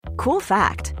Cool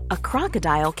fact, a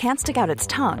crocodile can't stick out its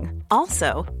tongue.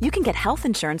 Also, you can get health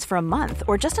insurance for a month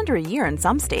or just under a year in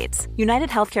some states. United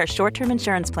Healthcare short-term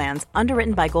insurance plans,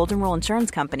 underwritten by Golden Rule Insurance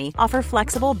Company, offer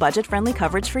flexible, budget-friendly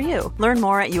coverage for you. Learn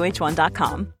more at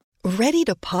uh1.com. Ready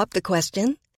to pop the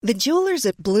question? The jewelers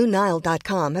at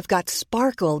BlueNile.com have got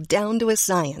sparkle down to a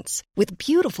science with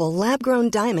beautiful lab-grown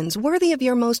diamonds worthy of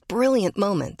your most brilliant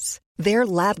moments. Their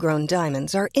lab-grown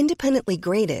diamonds are independently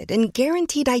graded and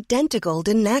guaranteed identical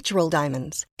to natural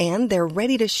diamonds, and they're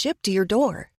ready to ship to your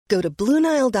door. Go to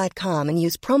BlueNile.com and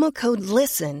use promo code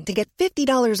LISTEN to get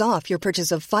 $50 off your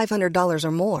purchase of $500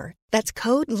 or more. That's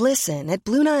code LISTEN at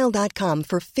BlueNile.com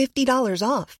for $50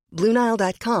 off.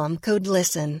 BlueNile.com, code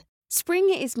LISTEN.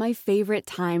 Spring is my favorite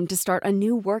time to start a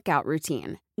new workout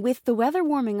routine. With the weather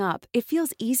warming up, it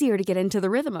feels easier to get into the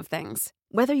rhythm of things.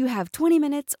 Whether you have 20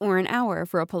 minutes or an hour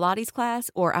for a Pilates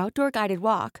class or outdoor guided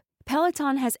walk,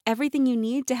 Peloton has everything you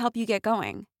need to help you get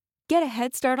going. Get a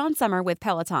head start on summer with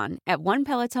Peloton at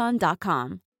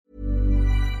onepeloton.com.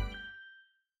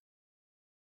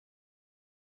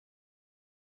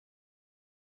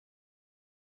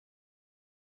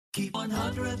 Keep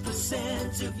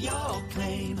 100% of your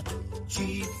claim.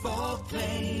 G4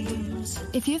 Claims.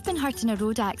 If you've been hurt in a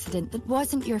road accident that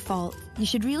wasn't your fault, you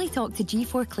should really talk to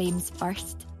G4 Claims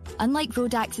first. Unlike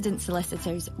road accident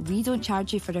solicitors, we don't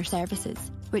charge you for our services,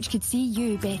 which could see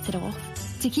you better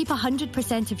off. To keep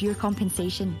 100% of your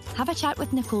compensation, have a chat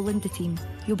with Nicole and the team.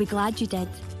 You'll be glad you did.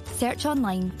 Search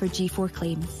online for G4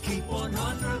 Claims. Keep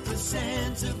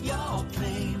 100% of your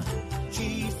claim.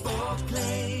 G4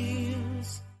 Claims.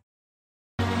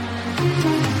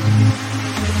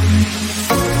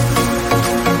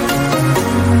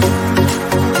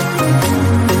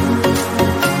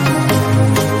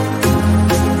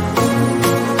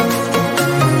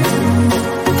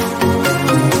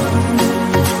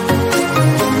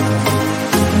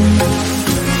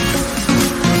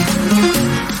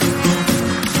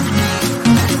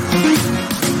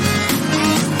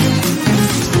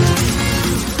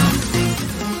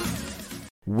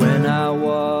 When I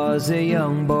was a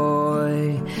young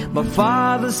boy, my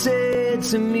father said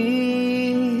to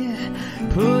me,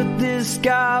 put this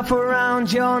scarf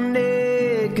around your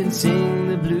neck and sing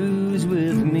the blues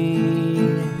with me.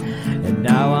 And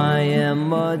now I am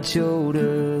much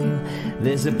older,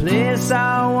 there's a place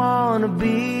I wanna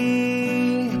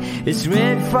be. It's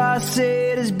red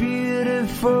frosted, it's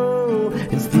beautiful,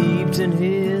 it's steeped in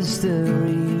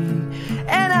history.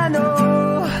 And I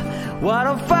know what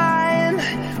I'll find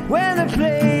when the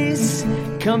place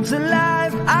comes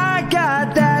alive. I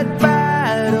got that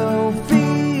battle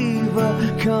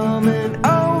fever coming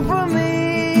over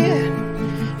me,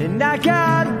 and I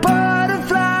got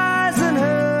butterflies and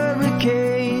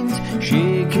hurricanes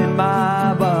shaking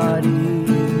my body.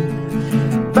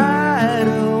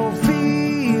 Battle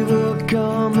fever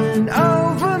coming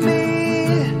over me,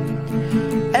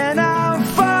 and I'll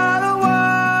follow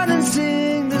on and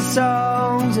sing the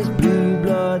songs. It's blue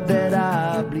blood that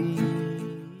I bleed.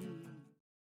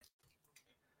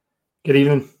 Good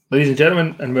evening, ladies and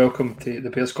gentlemen, and welcome to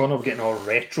the Bears Corner. We're getting all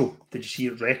retro. Did you see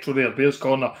retro there? Bears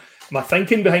Corner. My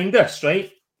thinking behind this,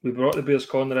 right? We brought the Bears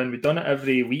Corner in. We've done it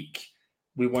every week.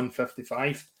 We won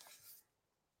 55.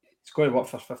 It's going to work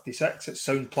for 56. It's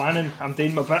sound planning. I'm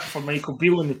doing my bit for Michael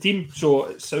Beale and the team, so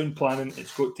it's sound planning.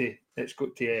 It's got to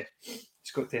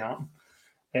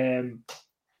happen.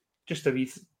 Just a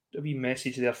wee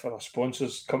message there for our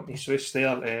sponsors, Company Swiss.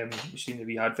 There, you've seen the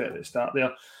wee advert at the start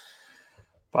there.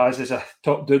 Baz is a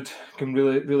top dude, can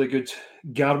really good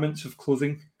garments of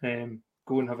clothing.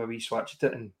 Go and have a wee swatch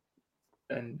at it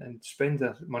and spend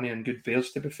the money on good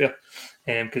bears, to be fair,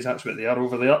 because that's what they are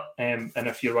over there. And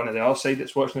if you're one of the other side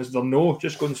that's watching us, they'll know.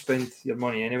 Just go and spend your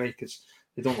money anyway, because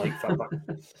they don't like fatback.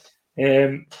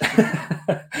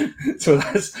 So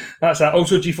that's that.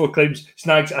 Also, G4 Claims,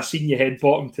 Snags, I've seen you head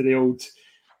bottom to the old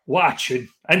what a tune,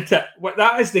 isn't it?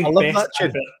 That is the best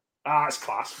advert. It's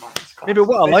class, man. It's class. Maybe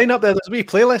what a lineup there. There's a wee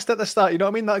playlist at the start. You know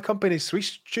what I mean? That Company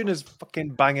Swiss tune is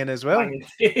fucking banging as well. I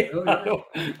know.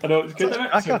 It's good.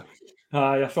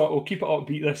 I thought we'll keep it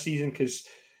upbeat this season because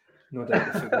no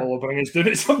doubt the football will bring us down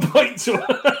at some point. So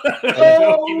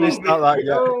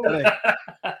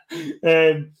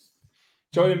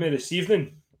joining me this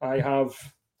evening, I have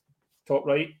top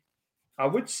right. I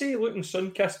would say looking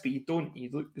sun-kissed, but you don't.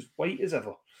 You look as white as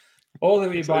ever. All the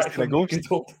way back from the good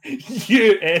old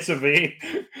US of A.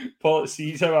 Paul at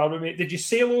Seas, how are we, mate? Did you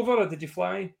sail over or did you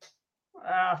fly?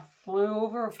 Flew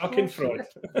over. Fucking fraud.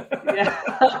 Yeah.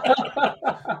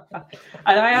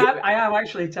 And I am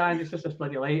actually tanned. It's just this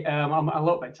bloody light. I'm a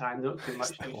little bit tanned, not too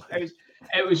much.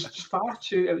 It was far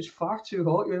too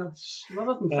hot. You know,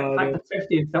 rather than the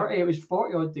 50 and 30, it was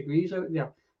 40 odd degrees out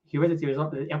there. Humidity was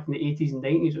up in the 80s and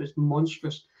 90s. It was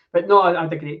monstrous. But no, I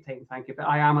had a great time, thank you. But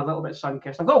I am a little bit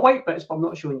sun-kissed. I've got white bits, but I'm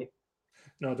not showing you.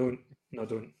 No, don't.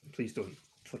 Please don't.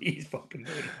 Please fucking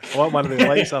don't. I want one of the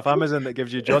lights off Amazon that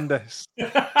gives you jaundice.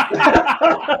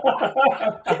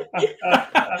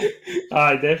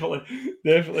 Aye, definitely.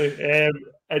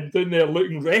 And down there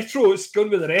looking retro. It's gone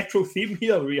with the retro theme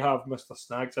here. We have Mr.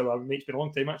 Snags. Mate, it's been a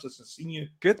long time actually since I've seen you.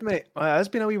 Good, mate. It's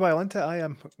been a wee while, isn't it? I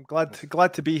am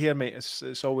glad to be here, mate.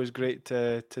 It's always great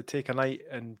to take a night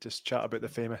and just chat about the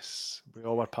famous. We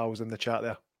all our pals in the chat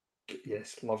there.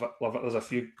 Yes, love it. There's a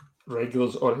few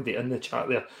regulars already in the chat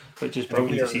there, which is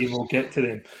brilliant to see, and we'll get to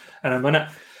them in a minute.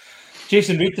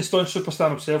 Jason Reed, the staunch superstar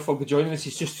himself, will be joining us.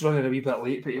 He's just running a wee bit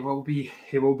late, but he will be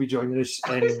joining us. He's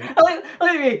running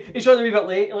a wee bit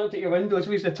late. He looked at your windows.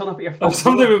 We used to turn up at your phone.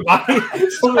 Somebody went by.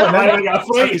 I got a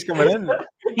fright. He's coming in. I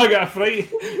got a fright.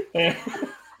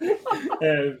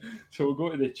 So we'll go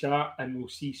to the chat and we'll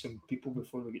see some people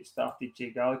before we get started.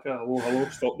 Jay Gallagher, hello,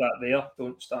 stop that there.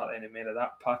 Don't start any more of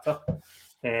that patter.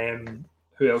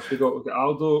 Who else we got? We've got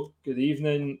Aldo, good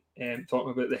evening.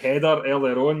 Talking about the header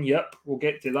earlier on. Yep, we'll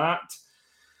get to that.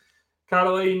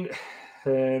 Caroline,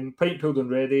 pint pulled and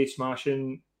ready,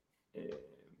 smashing.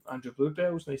 Andrew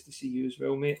Bluebells, nice to see you as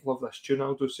well, mate. Love this tune,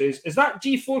 Aldo says. Is that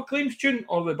G4 Claims tune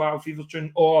or the Battle Fever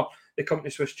tune or the Company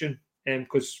Swiss tune?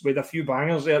 Because with a few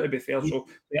bangers there, to be fair. So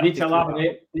need to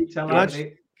elaborate.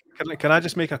 Can I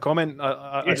just make a comment?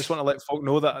 I just want to let folk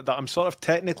know that I'm sort of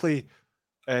technically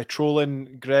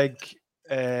trolling Greg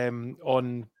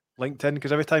on LinkedIn,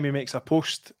 because every time he makes a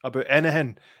post about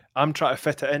anything, I'm trying to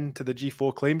fit it into the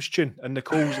G4 Claims tune, and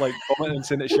Nicole's like commenting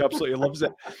saying that she absolutely loves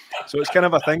it. So it's kind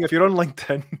of a thing. If you're on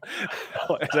LinkedIn,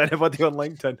 is anybody on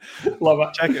LinkedIn? Love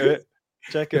it.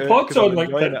 Check it out. Pod's on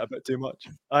LinkedIn. It a bit too much.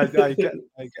 I get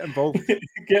involved.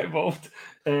 Get involved.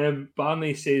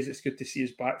 Barney says it's good to see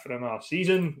us back for another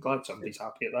season. Glad somebody's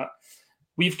happy at that.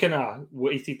 We've kind of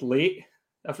waited late.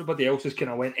 Everybody else has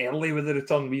kind of went early with the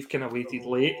return. We've kind of waited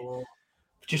late.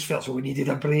 Just felt so we needed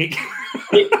a break.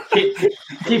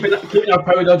 keeping our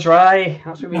powder dry.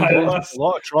 That's what we do. A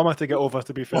lot of trauma to get over,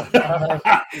 to be fair.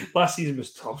 Last season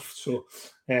was tough. So,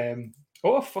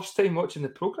 first time watching the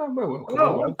programme. Well,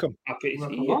 welcome. Happy to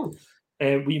see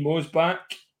you. Wee Mo's back.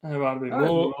 How are we,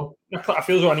 Mo? I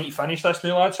feel as though I need to finish this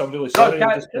now, lad, so I'm really sorry. Go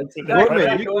and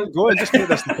just put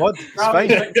this in the pod. It's fine.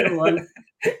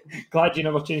 Glad you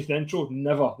never changed the intro.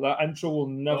 Never. That intro will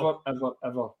never,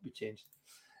 ever be changed.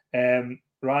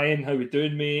 Ryan, how we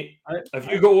doing, mate? Have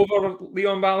you got over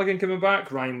Leon Balogun coming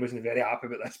back? Ryan wasn't very happy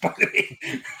about this, by the way.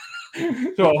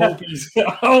 So I hope he's...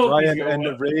 Ryan in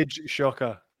the rage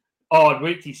shocker. Oh,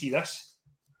 wait till you see this.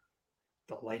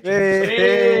 The legend.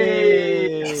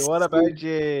 Hey, what about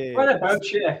you? What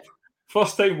about you?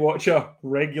 First time watcher,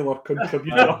 regular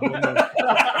contributor.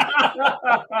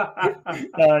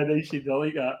 Nice, I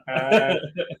like that.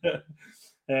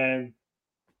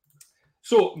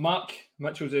 So, Mark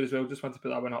Mitchell's there as well. Just want to put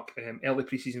that one up. Early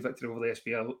pre-season victory over the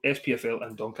SPFL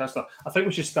and Doncaster. I think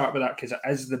we should start with that because it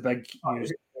is the big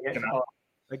news.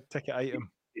 Big ticket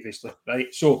item. Obviously,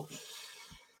 right? So,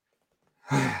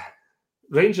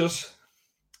 Rangers,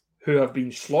 who have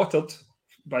been slaughtered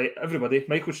by everybody,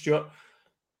 Michael Stewart,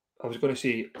 I was going to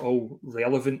say all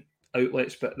relevant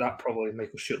outlets, but that probably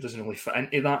Michael Stewart doesn't really fit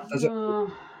into that, does it?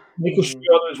 Michael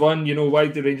Stewart was one, why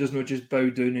do Rangers not just bow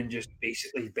down and just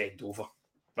basically bend over,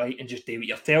 right, and just do what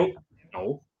you're told?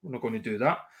 No, we're not going to do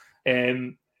that.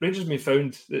 Rangers have been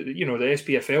found, that, the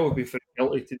SPFL have been found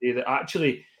guilty today that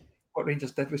actually what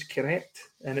Rangers did was correct,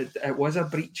 and it was a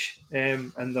breach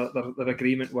in their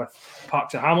agreement with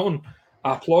Parks of Hamilton.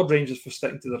 I applaud Rangers for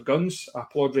sticking to their guns. I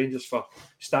applaud Rangers for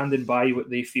standing by what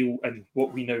they feel and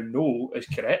what we now know is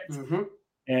correct.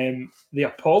 Mm-hmm. The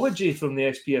apology from the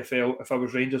SPFL, if I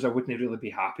was Rangers, I wouldn't really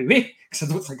be happy with, because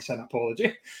I don't think it's an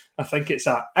apology. I think it's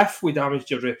if we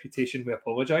damaged your reputation, we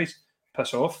apologise.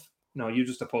 Piss off. No, you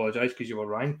just apologise because you were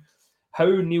wrong. How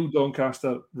Neil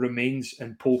Doncaster remains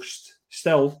in post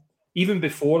still, even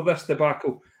before this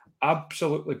debacle,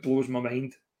 absolutely blows my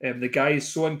mind. The guy is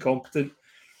so incompetent.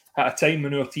 At a time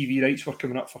when our TV rights were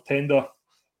coming up for tender,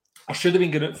 or should have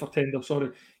been going out for tender,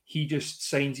 sorry, he just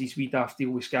signs his wee daft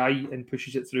deal with Sky and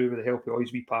pushes it through with the help of all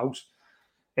his wee pals,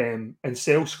 and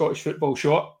sells Scottish football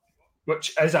short,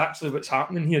 which is actually what's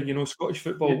happening here. Scottish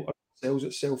football sells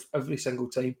itself every single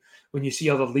time. When you see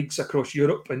other leagues across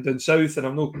Europe and down south, and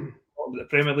I'm not talking about the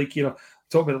Premier League here,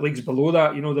 talk about the leagues below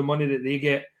that, you know, the money that they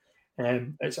get,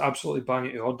 it's absolutely bang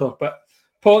out of order. But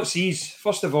policies,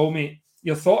 first of all, mate,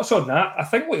 your thoughts on that? I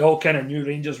think we all kind of knew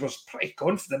Rangers was pretty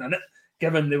confident in it,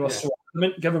 given they were so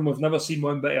adamant, given we've never seen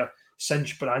one bit of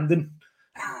cinch Brandon.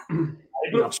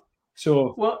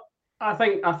 So, well, I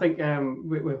think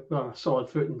we're on a solid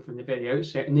footing from the very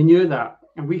outset, and they knew that,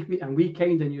 and we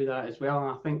kind of knew that as well.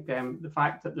 And I think the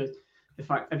fact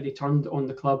everybody turned on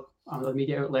the club and the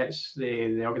media outlets,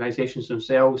 the organisations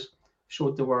themselves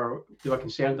showed they were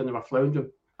concerned and they were floundering.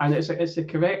 And it's the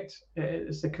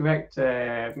correct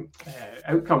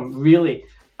outcome, really.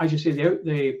 As you say,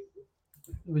 there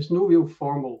was no real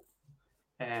formal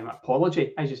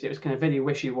apology. As you say, it was kind of very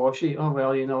wishy-washy. Oh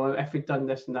well, you know, if we'd done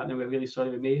this and that, then we're really sorry.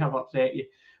 We may have upset you.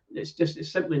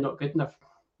 It's simply not good enough.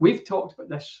 We've talked about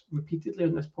this repeatedly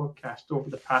on this podcast over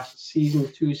the past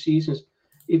season, 2 seasons,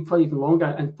 probably even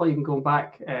longer, and probably even going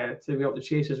back to the Up the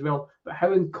Chase as well. But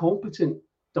how incompetent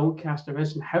Doncaster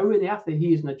is, and how on earth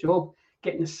he is in a job,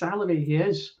 getting the salary he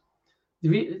is.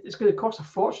 It's going to cost a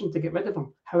fortune to get rid of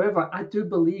him. However, I do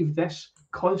believe this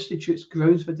constitutes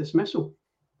grounds for dismissal,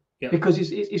 because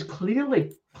he's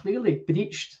clearly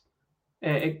breached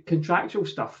contractual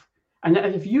stuff. And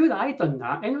if you and I done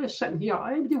that, anyone sitting here,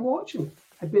 anybody watching,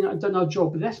 had done our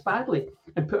job this badly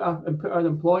and put our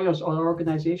employers or our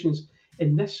organisations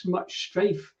in this much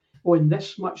strife or in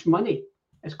this much money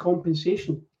as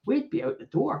compensation, we'd be out the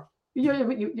door.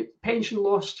 Your pension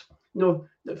lost. No,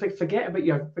 forget about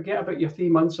your 3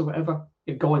 months or whatever.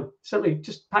 You're gone. Simply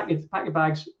just pack your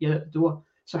bags. You're at the door.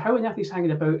 So how on earth he's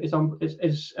hanging about is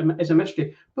a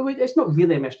mystery. But it's not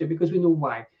really a mystery, because we know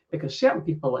why. Because certain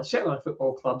people, at certain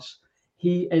football clubs,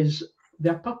 he is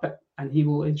their puppet, and he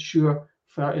will ensure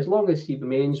for as long as he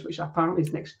remains, which apparently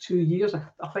is the next 2 years.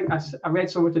 I think I read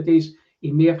somewhere today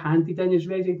he may have handed in his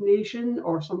resignation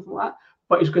or something like that.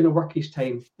 But he's going to work his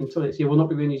time until he will not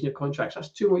be renewing his new contracts. That's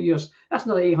 2 more years. That's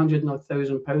another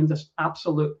 £800,000. This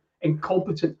absolute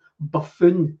incompetent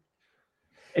buffoon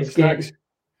is getting.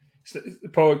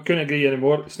 Paul, couldn't agree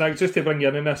anymore. Snag, just to bring you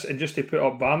in this and just to put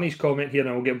up Barney's comment here, and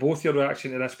I'll get both your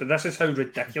reaction to this, but this is how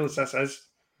ridiculous this is.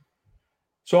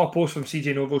 Saw a post from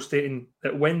CJ Novo stating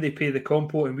that when they pay the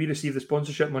compo and we receive the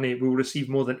sponsorship money, we will receive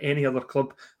more than any other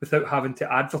club without having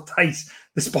to advertise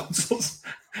the sponsors.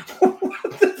 What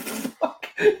the fuck?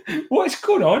 What is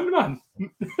going on, man?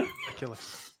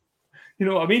 Ridiculous. You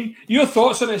know what I mean? Your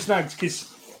thoughts on it, Snags?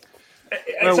 Because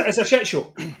it's a shit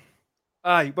show.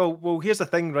 Aye, well, here's the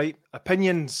thing, right?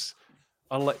 Opinions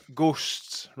are like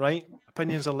ghosts, right?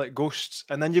 Opinions are like ghosts.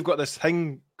 And then you've got this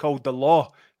thing called the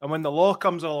law. And when the law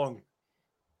comes along,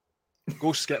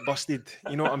 ghosts get busted.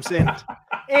 You know what I'm saying?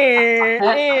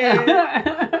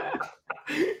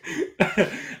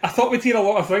 I thought we'd hear a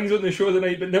lot of things on the show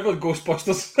tonight, but never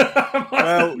Ghostbusters.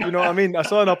 Well, you know what I mean? I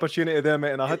saw an opportunity there,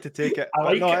 mate, and I had to take it.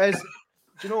 It is.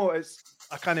 Do you know,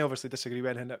 I can't obviously disagree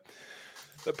with anything that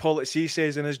Paul C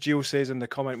says and as Gio says in the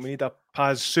comment, we need a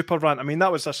Paz super rant. I mean,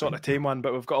 that was a sort of tame one,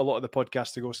 but we've got a lot of the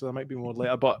podcast to go, so there might be more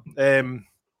later. But it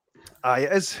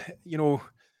is, you know,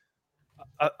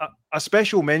 a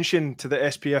special mention to the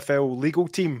SPFL legal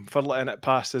team for letting it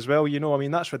pass as well. You know, I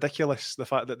mean, that's ridiculous. The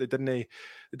fact that they didn't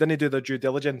do their due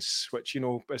diligence, which, you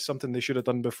know, is something they should have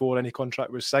done before any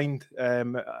contract was signed.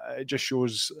 It just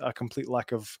shows a complete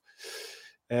lack of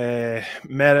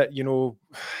merit, you know,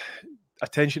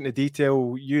 attention to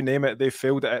detail, you name it, they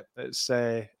failed at it.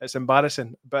 It's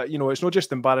embarrassing. But, you know, it's not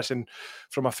just embarrassing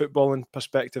from a footballing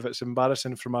perspective, it's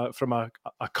embarrassing from a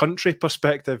country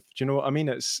perspective. Do you know what I mean?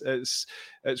 It's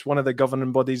one of the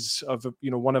governing bodies of, you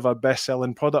know, one of our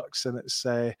best-selling products, and it's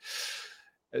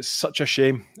such a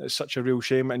shame. It's such a real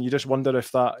shame, and you just wonder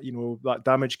if that, you know, that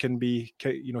damage can be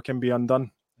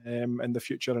undone in the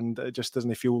future, and it just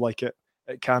doesn't feel like it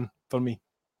can for me.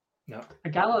 No. A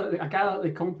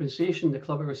gallantly compensation the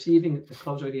club are receiving. The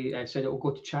club's already said it will go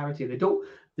to charity. They don't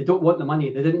want the money.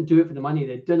 They didn't do it for the money.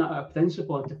 They did it out of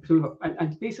principle and to prove it,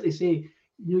 and basically say,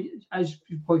 you know, as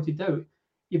you pointed out,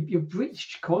 you've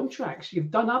breached contracts.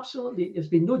 You've done absolutely. There's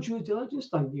been no due diligence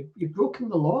done. You've broken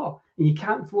the law, and you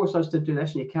can't force us to do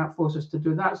this, and you can't force us to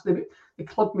do that. So the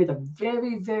club made a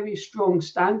very, very strong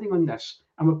standing on this,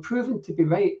 and we're proven to be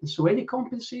right. And so any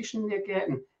compensation they're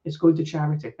getting is going to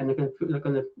charity, and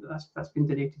that's been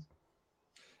donated.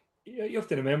 Yeah, you have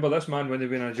to remember this man when they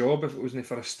were in a job, if it wasn't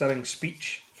for a stirring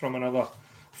speech from another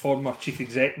former chief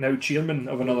exec, now chairman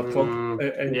of another club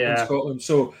in Scotland.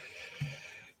 So,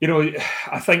 you know,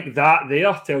 I think that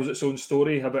there tells its own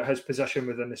story about his position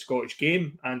within the Scottish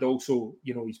game, and also,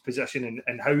 you know, his position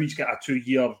and how he's got a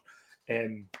 2-year,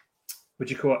 what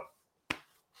do you call it?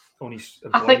 on his.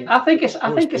 I think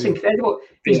it's incredible.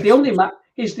 He's the only man.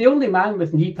 He's the only man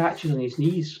with knee patches on his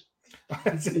knees.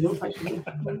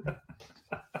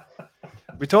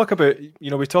 We talk about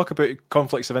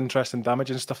conflicts of interest and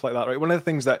damage and stuff like that, right? One of the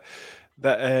things that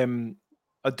I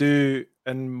do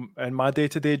in my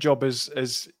day-to-day job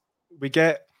is we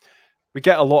get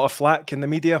a lot of flack in the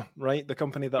media, right? The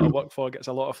company that I work for gets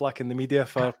a lot of flack in the media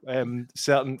for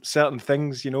certain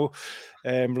things,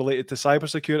 related to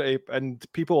cybersecurity, and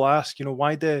people ask,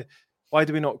 why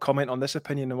do we not comment on this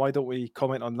opinion and why don't we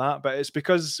comment on that? But it's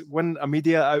because when a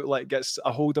media outlet gets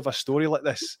a hold of a story like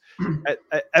this,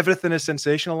 everything is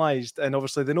sensationalized, and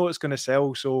obviously they know it's going to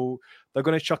sell, so they're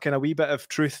going to chuck in a wee bit of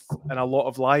truth and a lot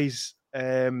of lies.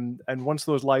 And once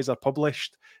those lies are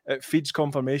published, it feeds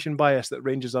confirmation bias that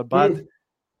Rangers are bad.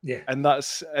 Yeah, and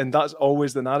that's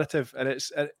always the narrative. And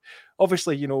it's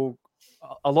obviously,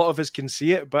 a lot of us can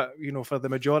see it, but for the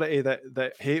majority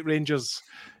that hate Rangers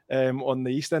on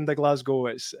the east end of Glasgow,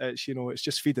 it's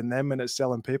just feeding them and it's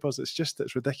selling papers.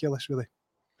 It's ridiculous, really.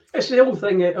 It's the old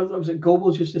thing. Was it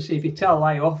Goebbels used to say, if you tell a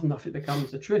lie often enough, it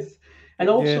becomes the truth. And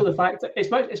also the fact that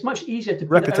it's much easier to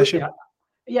put repetition. It out there.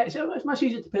 Yeah, it's much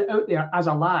easier to put it out there as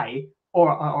a lie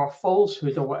or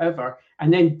falsehood or whatever,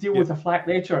 and then deal with the flack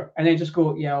later, and then just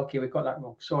go, yeah, okay, we got that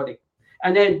wrong, sorry.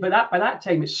 And then, by that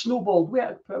time, it's snowballed way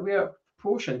out of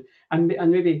proportion, and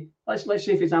maybe let's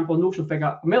say, for example, Notion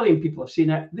figure, 1 million people have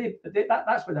seen it.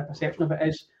 That's what their perception of it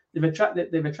is. The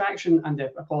retraction and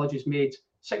the apologies made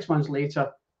 6 months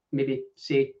later, maybe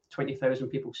say 20,000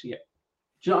 people see it.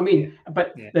 Do you know what I mean?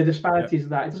 But the disparities of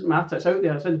that, it doesn't matter. It's out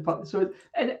there. It's in the public. So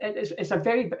it's a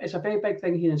very big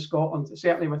thing here in Scotland.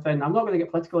 Certainly within. I'm not going to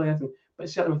get political or anything, but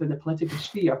certainly within the political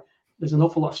sphere, there's an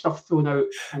awful lot of stuff thrown out,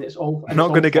 and it's all. I'm not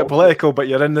going to get political, but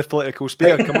you're in the political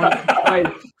sphere. Come on.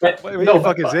 What are you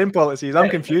fucking saying policies? I'm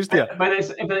confused here. But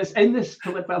it's in this.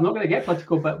 But I'm not going to get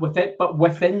political. But within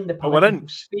the political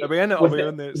sphere. Are we in it?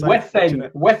 Within the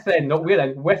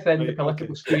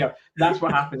political sphere. That's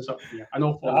what happens up here. An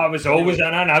awful lot. I was always in.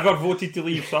 I never voted to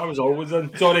leave, so I was always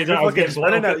in. Sorry, I was getting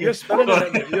spinning it. You're spinning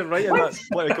it. You're right in that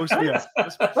political sphere.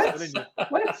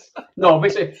 What? No,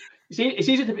 basically. It's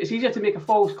easier to make a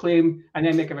false claim and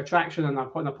then make a retraction and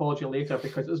an apology later,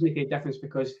 because it doesn't make any difference,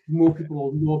 because more people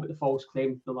will know about the false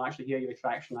claim. They'll actually hear your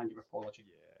retraction and your apology.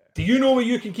 Do you know where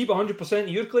you can keep 100% of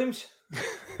your claims?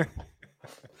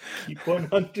 Keep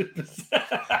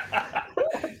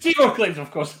 100%. Keep your claims, of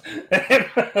course.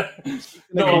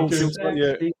 No,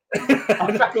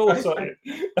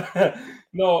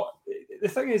 the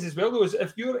thing is as well, though, is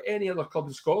if you're any other club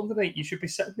in Scotland tonight, you should be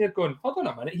sitting there going, hold on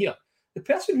a minute here. The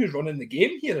person who's running the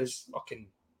game here is fucking,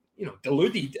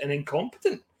 deluded and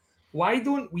incompetent. Why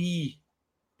don't we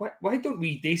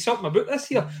do something about this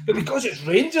here? But because it's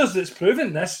Rangers that's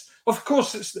proven this, of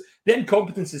course, the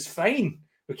incompetence is fine.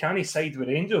 We can't side with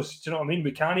Rangers. Do you know what I mean?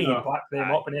 We can't back them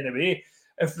up in any way.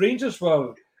 If Rangers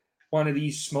were one of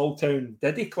these small town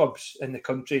diddy clubs in the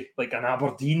country, like an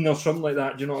Aberdeen or something like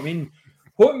that, do you know what I mean?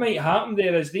 What might happen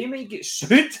there is they might get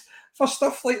sued for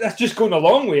stuff like that, just going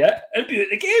along with it and be at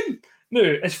the game.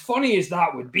 Now, as funny as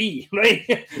that would be, right?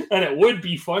 And it would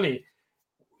be funny.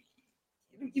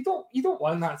 You don't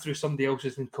want that through somebody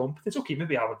else's incompetence. Okay,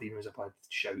 maybe Aberdeen was a bad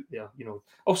shout there.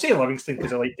 I'll say Livingston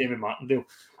because I like David Martindale,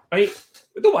 right?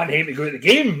 We don't want him to go to the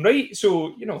game, right?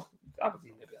 So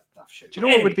Aberdeen maybe a tough shout. Do you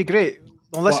know what would be great?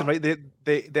 Well, listen, right?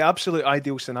 The absolute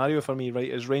ideal scenario for me,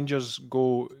 right, is Rangers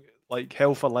go like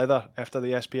hell for leather after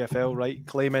the SPFL, right,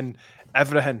 claiming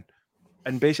everything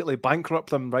and basically bankrupt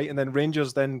them, right, and then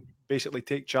Rangers then basically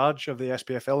take charge of the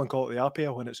SPFL and call it the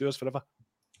RPL and it's yours forever.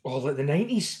 Oh, like the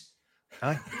 90s.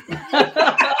 Aye.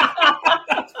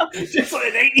 Just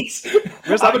like the 90s.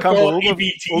 Where's that Campbell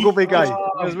Ogilvie guy?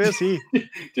 Where's he?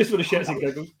 Just for the shits and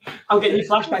giggles. I'm getting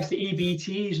flashbacks to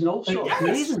EBTs and all sorts.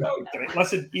 Yes.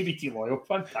 Listen, EBT loyal,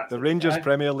 fantastic. The Rangers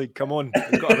Premier League, come on.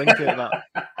 We've got a ring to that.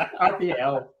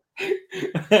 RPL.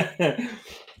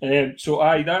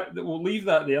 We'll leave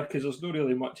that there because there's not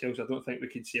really much else I don't think we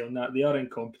can say on that. They are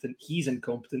incompetent. He's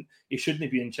incompetent. He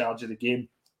shouldn't be in charge of the game.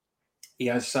 He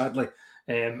is, sadly.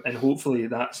 And hopefully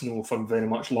that's no for very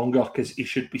much longer, because he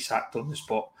should be sacked on the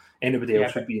spot. Anybody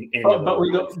else would be in any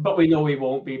but we know he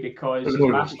won't be, because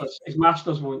his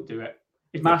masters won't do it.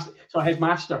 His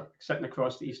master sitting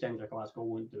across the east end of Glasgow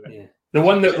won't do it. Yeah. The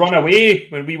one that ran away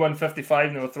when we won 55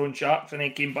 and they were throwing sharks and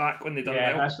then came back when they done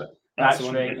well. That's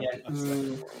right.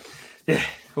 Yeah.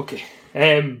 Okay.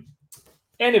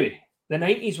 Anyway, the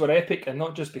 90s were epic, and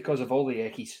not just because of all the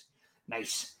Eckies.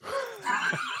 Nice.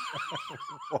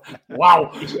 Wow.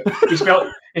 He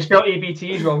spelled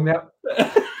EBTs wrong there.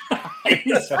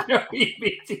 He spelled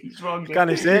EBTs wrong. Can't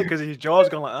he say it because his jaw's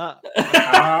gone like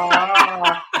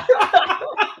that?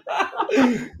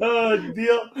 Oh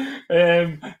dear.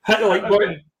 Hit the like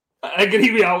button. I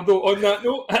agree with Aldo on that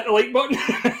note. Hit the like button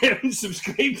and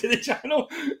subscribe to the channel,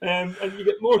 and you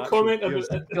get more comment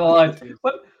about it. God,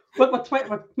 we're not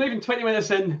even 20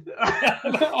 minutes in.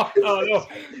 No.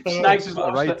 Snags has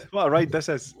lost it. What a ride this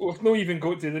is. We've not even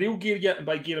got to the real gear yet, and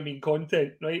by gear I mean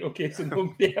content, right? Okay, so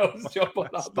nobody else jump on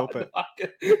that. Stop it.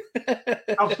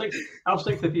 I'll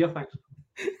stick to the beer, thanks.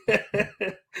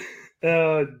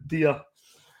 Oh dear.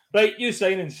 Right, new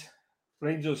signings.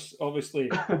 Rangers obviously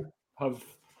have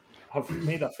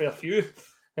made a fair few.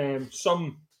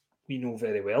 Some we know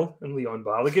very well, and Leon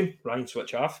Balogun, Ryan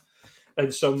Switchoff,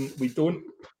 and some we don't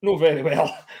know very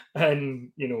well.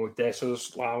 And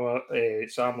Dessers, Lama,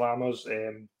 Sam Lammers.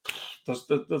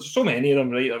 There's so many of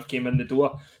them, right, that have came in the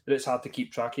door that it's hard to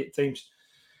keep track at times.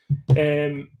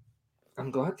 I'm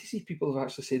glad to see people have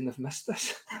actually saying they've missed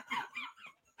this.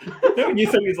 When you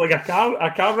think it's like a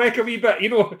car wreck a wee bit,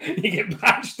 you get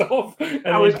bashed off. And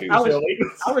I was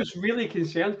really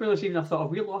concerned for this evening. I thought, have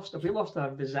we lost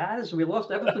our pizzazz? We lost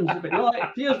everything, but no, it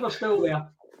appears we're still there.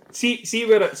 See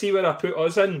where I put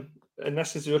us in, and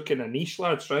this is your kind of niche,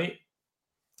 lads, right?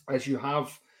 As you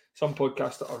have some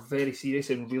podcasts that are very serious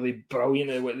and really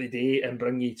brilliant at what they do and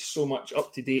bring you so much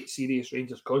up to date, serious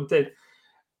Rangers content,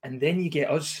 and then you get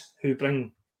us who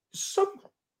bring some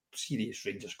serious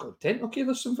Rangers content. Okay,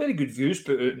 there's some very good views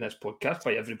put out in this podcast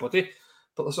by everybody,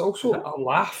 but there's also a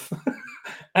laugh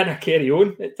and a carry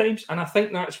on at times, and I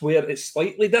think that's where it's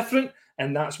slightly different,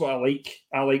 and that's what I like.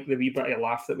 I like the wee bit of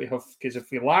laugh that we have, because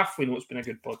if we laugh, we know it's been a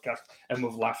good podcast, and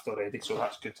we've laughed already, so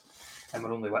that's good. And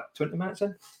we're only 20 minutes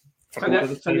in.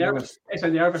 It's a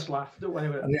nervous laugh. Don't worry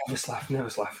about it. A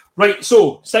nervous laugh. Right,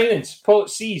 so signings. Paul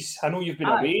C's. I know you've been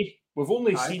away. We've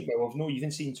only seen. Well, we've not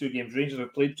even seen 2 games. Rangers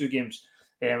have played 2 games.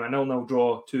 A 0-0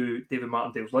 draw to David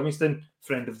Martindale's Livingston,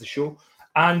 friend of the show,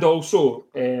 and also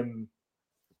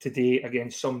today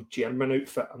against some German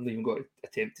outfit. I'm not even going to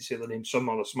attempt to say the name. Some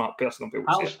other smart person will be able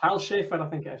to say it. Hal Schaefer, I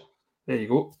think it is. There you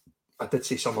go. I did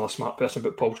say some other smart person,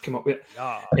 but Paul's came up with it.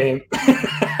 Yeah.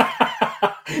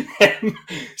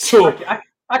 So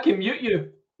I can mute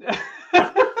you.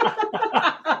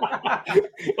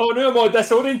 Oh no, I'm all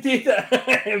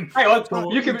disorientated. Hang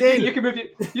on,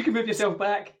 you can move yourself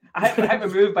back. I had to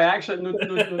move by accident. No.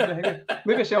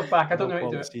 Move yourself back. I don't know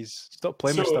how to do it. Stop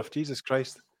playing with stuff. Jesus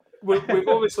Christ. We've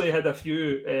obviously had a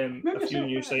few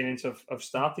new signings have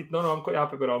started. No, I'm quite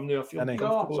happy where I'm now. I feel it's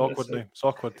awkward now. It's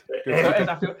awkward.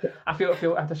 I feel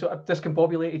sort of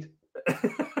discombobulated.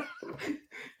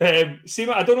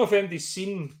 I don't know if anybody's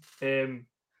seen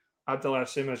Abdullah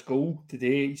Sema's goal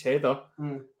today. His header,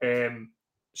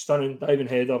 stunning diving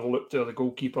header. Looked to the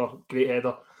goalkeeper. Great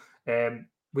header.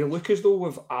 We look as though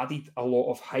we've added a lot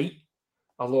of height,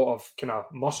 a lot of kind of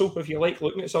muscle, if you like,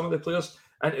 looking at some of the players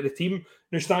into the team.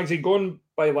 Now, Snags had gone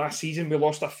by last season. We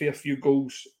lost a fair few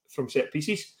goals from set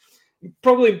pieces.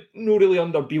 Probably not really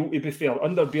under Beale, to be fair.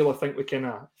 Under Beale, I think we kind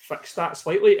of fixed that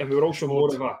slightly, and we were also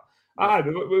more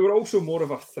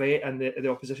of a threat in the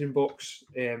opposition box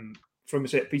from the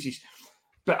set pieces.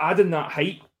 But adding that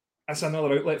height, that's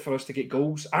another outlet for us to get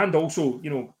goals, and also,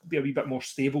 be a wee bit more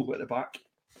stable at the back.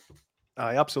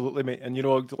 Aye, absolutely, mate. And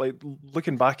like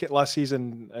looking back at last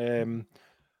season, a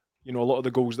lot of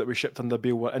the goals that we shipped under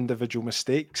Beale were individual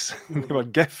mistakes. They were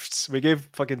gifts. We gave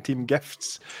fucking team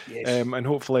gifts. Yes. And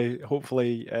hopefully,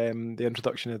 the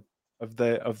introduction of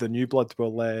the new blood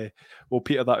will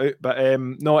peter that out. But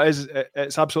no,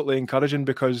 it's absolutely encouraging,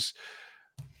 because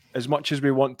as much as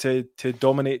we want to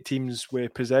dominate teams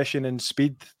with possession and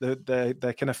speed,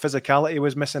 the kind of physicality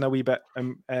was missing a wee bit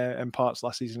in parts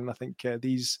last season. And I think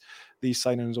these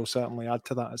signings will certainly add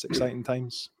to that. It's exciting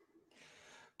times.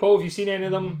 Paul, have you seen any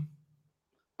of them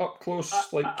up close?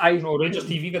 Rangers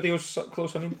TV videos up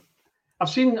close. I mean, I've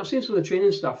seen some of the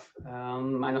training stuff,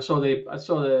 and I saw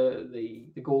the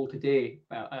goal today.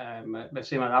 But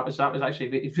same, that was actually,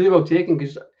 it's really well taken,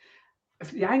 because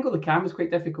the angle of the camera is quite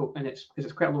difficult, and it's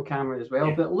quite a low camera as well.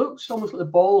 Yeah. But it looks almost like the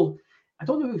ball. I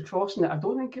don't know who's crossing it. I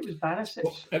don't think it was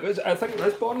Barisic. It was. I think it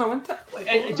was Borna, wasn't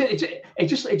it?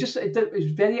 It was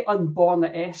very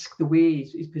un-Borna-esque the way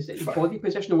his body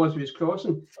position was when he was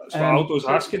crossing. That's what Aldo's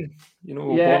asking.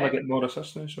 Borna getting more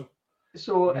assists now, so.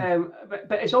 So, but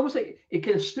it's almost like it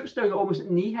kind of stoops down almost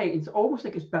at knee height. It's almost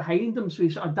like it's behind him, so he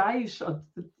sort of dives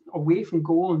away from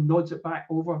goal and nods it back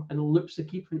over and loops the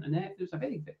keeper into net. It was a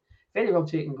very, very well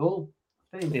taken goal.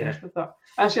 Very impressed with that.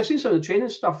 Actually, I've seen some of the training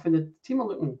stuff, and the team are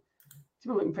looking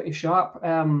pretty sharp.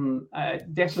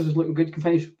 Dessers is looking good. Can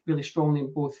finish really strongly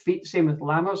in both feet. Same with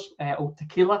Lammers, or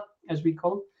Tequila, as we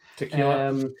call him.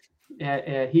 Tequila.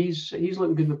 He's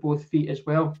looking good with both feet as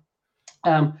well.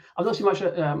 I've not seen much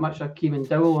of Kevin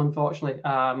Dowell, unfortunately.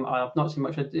 I've not seen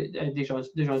much of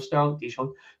Dujon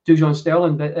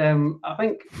Sterling, but I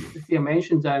think the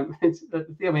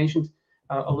Theo mentioned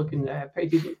are looking pretty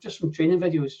decent just from training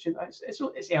videos.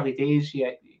 It's early days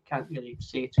yet. You can't really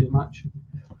say too much.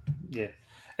 Yeah.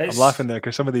 I'm laughing there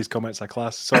because some of these comments are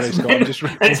class. Sorry, Scott. I'm just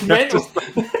it's mental.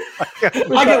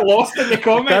 I get lost in the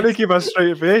comments. I can't keep a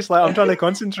straight face. Like I'm trying to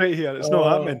concentrate here. It's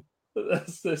not happening.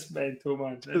 That's mental,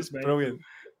 man. It's brilliant.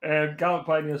 Gallant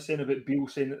Pioneer saying about Beale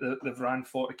saying that they've ran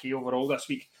 40k overall this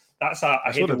week. That's a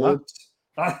heavy load.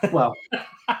 Well,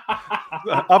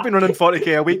 I've been running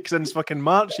 40k a week since fucking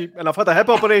March, and I've had a hip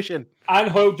operation. And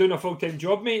Hoyle doing a full-time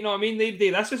job, mate. You know what I mean?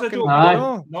 This is a joke.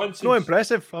 Nonsense. It's not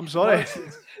impressive. I'm sorry.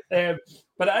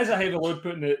 But it is a heavy load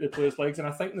putting the players' legs. And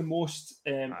I think the most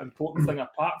important thing,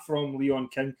 apart from Leon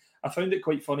King, I found it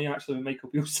quite funny actually when Michael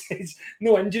Beale says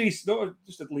no injuries, not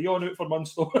just had Leon out for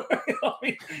months though. You know what I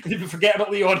mean? You didn't forget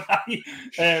about Leon.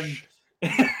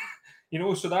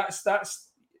 So that's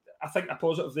I think a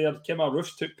positive there. Kemar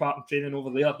Roofs took part in training over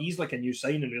there. He's like a new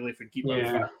signing really for keep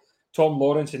fit. Tom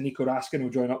Lawrence and Nico Raskin will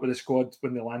join up with the squad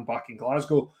when they land back in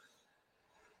Glasgow.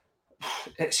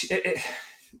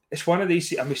 It's one of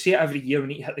these, and we say it every year, we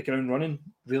need to hit the ground running.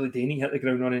 Really do need to hit the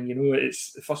ground running. You know,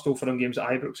 it's the first Old Firm games at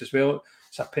Ibrox as well.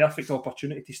 It's a perfect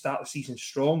opportunity to start the season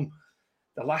strong.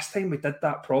 The last time we did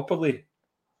that properly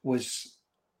was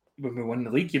when we won the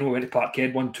league. You know, we went to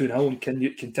Parkhead, won 2-0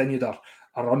 and continued our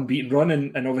unbeaten run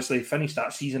and obviously finished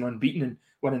that season unbeaten and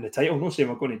winning the title. I'm not saying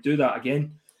we're going to do that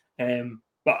again.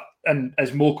 But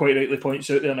as Mo quite rightly points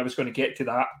out there, and I was going to get to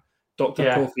that,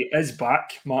 Dr. Coffey is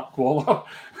back, Mark Waller.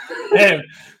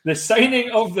 The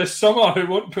signing of the summer who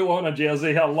won't pull on a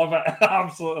jersey. I love it. I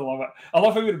absolutely love it. I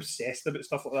love how we're obsessed about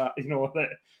stuff like that. You know,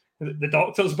 the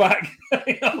doctor's back.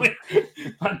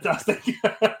 Fantastic.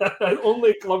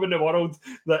 Only club in the world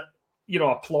that, you know,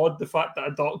 applaud the fact that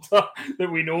a doctor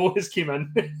that we know has came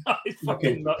in. It's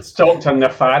fucking nuts. Dr.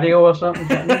 Nefario or something.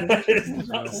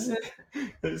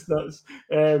 It's nuts.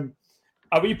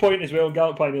 A wee point as well,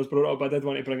 Gallant Pioneers brought it up, I did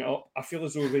want to bring it up. I feel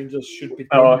as though Rangers should be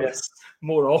doing this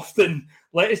more often.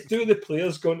 Let us do the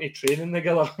players going to training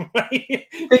together. Right?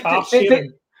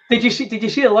 Did you see the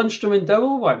Lundstrom and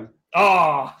Dowell one?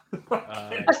 Oh,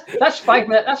 that's 5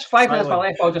 minutes. That's 5 minutes of my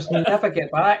life. I'll just never get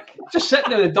back. Just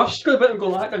sitting in the dust for a bit and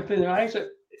go back and clean your eyes.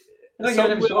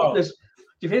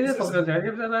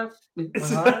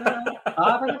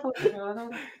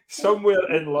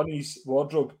 Somewhere in Lunny's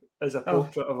wardrobe is a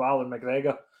portrait of Alan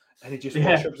McGregor, and he just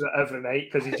worships it every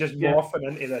night because he's just morphing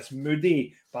into this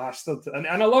moody bastard. And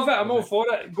I love it. I'm all for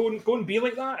it. Go and be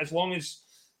like that, as long as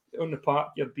on the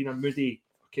park you're being a moody,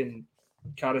 fucking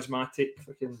charismatic,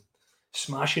 fucking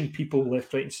smashing people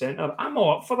left, right, and centre. I'm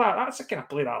all up for that. That's the kind of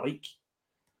player I like.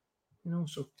 You know,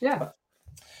 so yeah.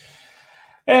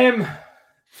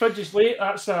 Fridge is late.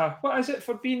 That's what is it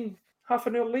for being half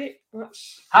an hour late?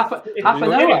 That's half an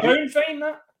hour. £20 fine,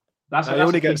 that. He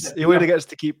only gets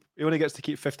to keep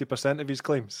 50% of his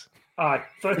claims. Aye.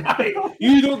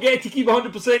 You don't get to keep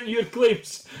 100% of your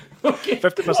claims. Okay.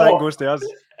 50% goes to us.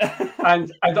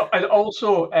 And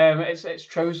also it's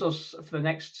trousers for the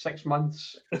next 6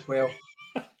 months as well.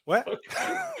 What?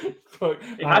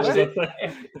 It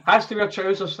has to wear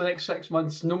trousers for the next 6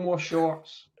 months. No more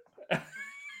shorts.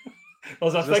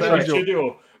 There's a thing in the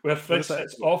studio where Fritz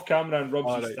sits off camera and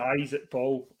rubs his thighs at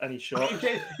Paul in his shorts.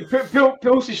 He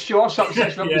pulls his shorts up,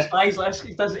 sits rubs his thighs.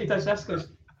 He does this because.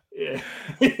 Yeah.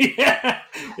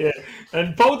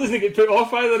 And Paul doesn't get put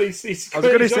off either. I was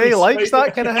going to say he likes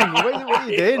that kind of thing. What are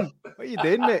you doing? What are you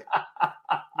doing, mate?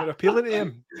 You're appealing to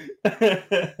him.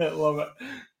 Love it.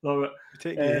 You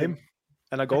take the aim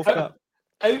in a golf cap.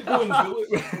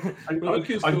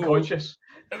 Unconscious.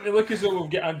 We look as though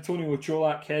we've got Antonio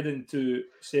Cholak heading to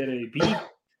Serie B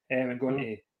and going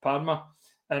to Parma.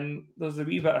 And there's a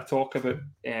wee bit of talk about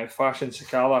Fashion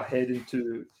Sakala heading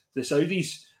to the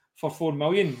Saudis for $4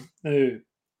 million. Now,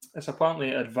 it's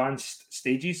apparently advanced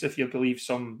stages, if you believe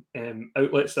some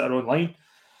outlets that are online.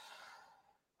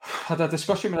 I had a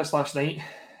discussion with this last night,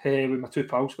 with my two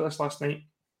pals with this last night.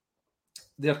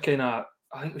 They're kind of,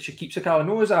 I think we should keep Sakala.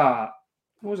 No as a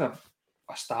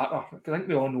starter. I think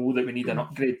we all know that we need an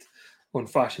upgrade on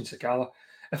Fashion Sakala.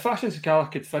 If Fashion Sakala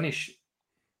could finish,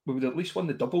 we would at least win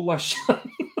the double last year.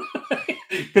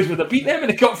 Because we'd have beat them in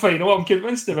the cup final, I'm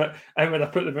convinced of it, and we'd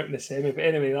have put them out in the semi. But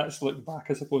anyway, that's looking back,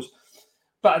 I suppose.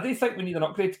 But I do think we need an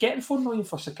upgrade. Getting $4 million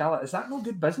for Sakala, is that no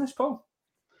good business, Paul?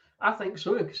 I think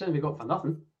so, because we got for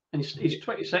nothing. And he's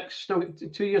 26, still got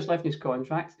 2 years left in his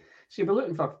contract. So we're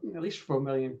looking for at least $4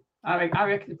 million. I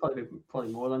reckon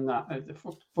probably more than that. The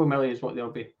 $4 million is what they'll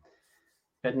be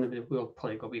bidding. We'll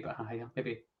probably go a wee bit higher,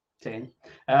 maybe 10.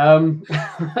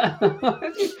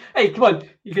 Hey, come on,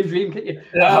 you can dream, can't you?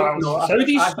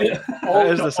 Saudis.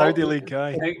 It is the Saudi League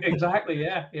guy. Exactly,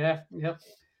 yeah.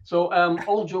 So,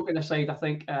 all joking aside, I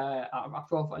think a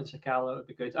profit in Sakala would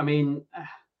be good. I mean,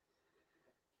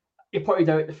 you pointed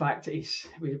out the fact that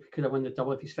we could have won the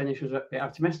double if his finish was a bit better.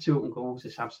 To miss 2 open goals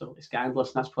is absolutely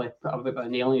scandalous, and that's probably put a bit of a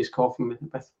nail in his coffin with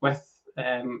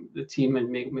the team and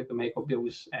maybe Michael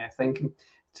Beale's thinking.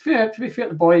 To be fair,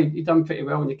 the boy, he done pretty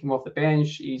well when he came off the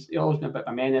bench. He's always been a bit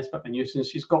of a menace, a bit of a nuisance.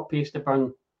 He's got pace to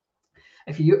burn.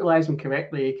 If you utilise him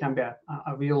correctly, he can be a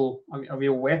real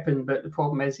weapon. But the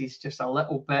problem is he's just a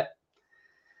little bit.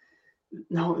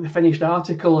 No, the finished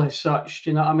article as such.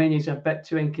 Do you know what I mean? He's a bit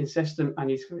too inconsistent, and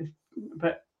he's a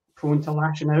bit prone to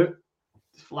lashing out,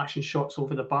 flashing shots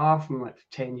over the bar from like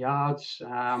 10 yards.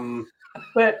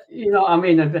 But you know what I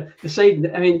mean? The side,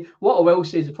 I mean, what I will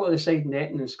say is probably the side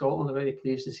netting in Scotland are very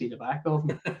pleased to see the back of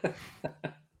him.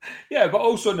 Yeah, but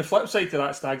also on the flip side to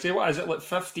that, Stagsy, what is it, like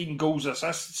 15 goals,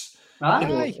 assists,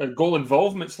 goal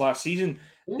involvements last season?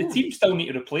 The team still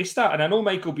need to replace that. And I know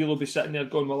Michael Beale will be sitting there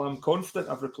going, well, I'm confident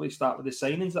I've replaced that with the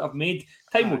signings that I've made.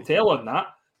 Time will tell on that.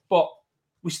 But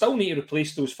we still need to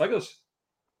replace those figures.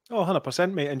 Oh,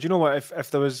 100%, mate. And do you know what?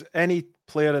 If there was any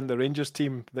player in the Rangers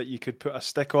team that you could put a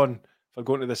stick on for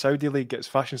going to the Saudi League, it's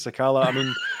Fashion Sakala. I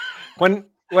mean, when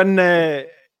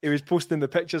he was posting the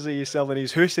pictures of himself in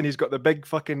his house and he's got the big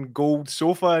fucking gold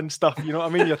sofa and stuff, you know what I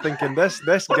mean? You're thinking, this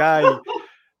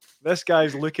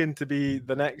guy's looking to be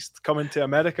the next coming to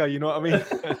America, you know what I mean?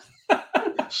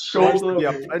 He wants to be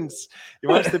a prince. He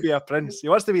wants to be a prince. He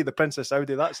wants to be the Prince of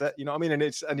Saudi. That's it. You know what I mean? And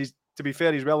he's, to be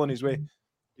fair, he's well on his way.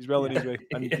 He's well on his way.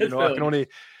 And you know, I can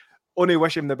only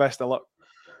wish him the best of luck.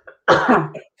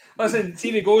 Listen,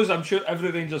 see he goes. I'm sure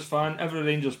every Rangers fan, every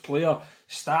Rangers player,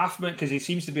 staff, because he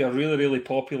seems to be a really, really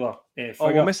popular figure.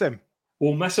 Oh, we'll miss him.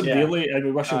 We'll miss him dearly, and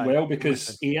we wish him well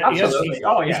because he's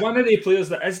one of the players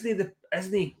that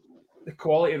isn't the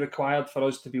quality required for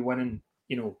us to be winning,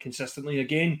 you know, consistently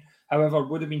again. However,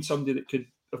 would have been somebody that could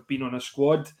have been on a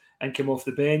squad and come off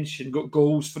the bench and got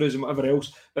goals for us and whatever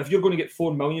else. But if you're going to get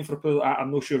 $4 million for a player like that,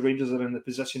 I'm not sure Rangers are in the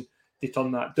position to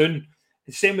turn that down.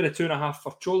 The same with the 2.5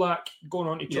 for Čolak. Going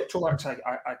on to Čolak's a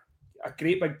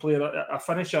great big player, a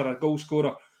finisher, a goal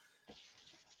scorer.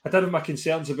 I did have my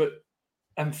concerns about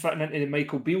him fitting into the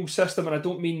Michael Beale system, and I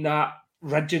don't mean that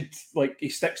rigid, like he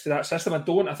sticks to that system. I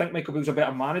think Michael Beale's a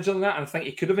better manager than that, and I think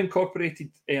he could have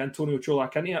incorporated Antonio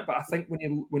Čolak into it. But I think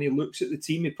when he looks at the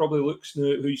team, he probably looks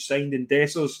now at who's signed in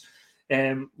Dessers,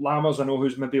 Lammers, I know,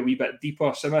 who's maybe a wee bit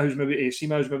deeper, Sima who's maybe a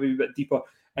wee bit deeper,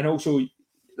 and also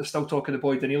they're still talking the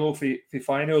boy Danilo for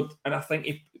Feyenoord, and I think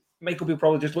Michael Beale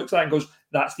probably just looks at that and goes,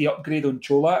 that's the upgrade on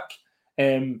Čolak.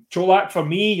 Čolak, for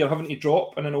me, you're having to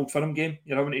drop in an Old Firm game.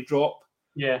 You're having to drop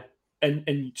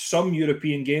in some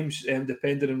European games,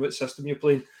 depending on what system you're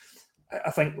playing.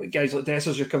 I think guys like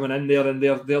Dessers are coming in there, and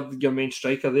they're your main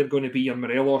striker. They're going to be your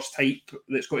Morelos type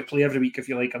that's got to play every week, if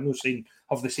you like. I'm not saying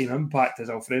have the same impact as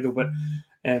Alfredo, but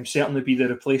certainly be the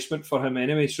replacement for him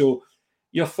anyway. So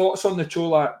your thoughts on the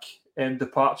Čolak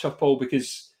departure, Paul,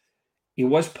 because he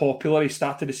was popular. He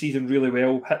started the season really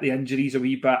well, hit the injuries a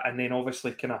wee bit, and then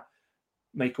obviously kind of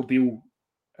Michael Beale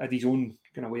had his own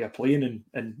kind of way of playing,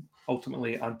 and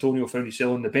ultimately Antonio found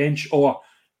himself on the bench or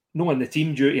no in the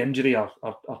team due to injury or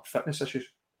fitness issues.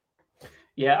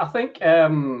 Yeah, I think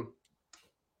it's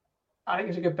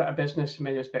a good bit of business in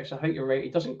many respects. I think you're right. He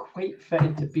doesn't quite fit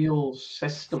into Beale's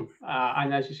system,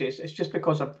 and as you say, it's just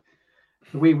because of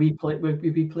the way we play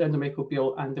under Michael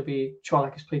Beale and the way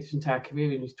Čolak has played his entire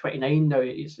career. And he's 29 now.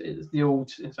 It's the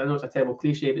old. I know it's a terrible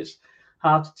cliche, but it's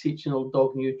hard to teach an old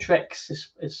dog new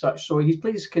tricks as such. So he's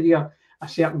played his career a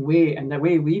certain way, and the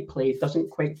way we play doesn't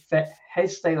quite fit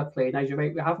his style of play. And as you're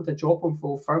right, we're having to drop him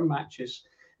for firm matches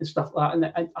and stuff like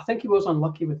that. And I think he was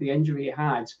unlucky with the injury he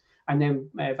had. And then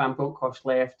Van Bronckhorst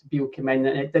left, Beale came in,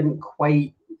 and it didn't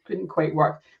quite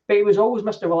work. But he was always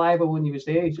Mr. Reliable when he was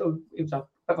there. He was a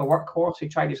bit of a workhorse. He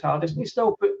tried his hardest, and he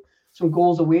still put some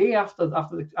goals away after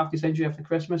his injury after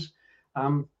Christmas.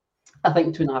 I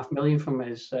think $2.5 million from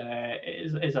him is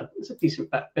a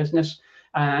decent bit of business.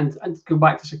 And go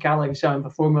back to Sakala, we sell him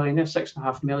for $4 million. There's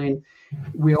 $6.5 million.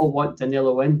 We all want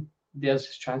Danilo in. There's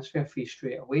his transfer fee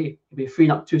straight away. You'll be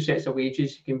freeing up 2 sets of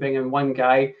wages. You can bring in one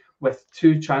guy with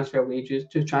 2 transfer wages,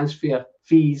 2 transfer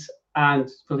fees,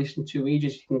 and releasing 2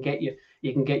 wages. You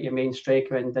can get your main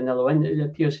striker and Danilo in. It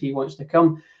appears he wants to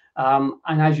come.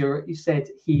 And as you said,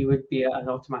 he would be an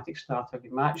automatic starter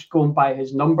every match. Going by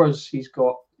his numbers, he's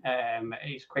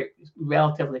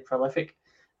relatively prolific.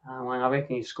 And I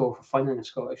reckon he'd score for fun in the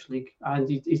Scottish League. And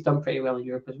he's done pretty well in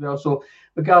Europe as well. So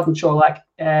regarding Čolak,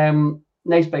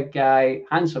 nice big guy,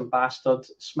 handsome bastard,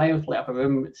 smiles like a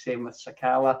broom. Same with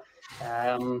Sakala.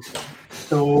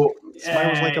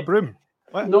 Smiles like a broom.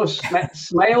 What? No,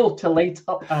 smile to light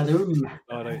up a room.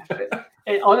 All right.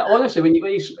 Honestly, when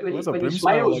he smiles,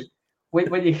 like?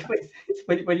 when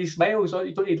he smiles,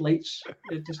 you don't need lights.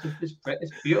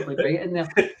 It's beautifully bright in there.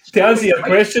 To answer your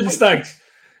question, Stags,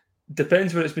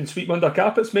 depends where it's been swept under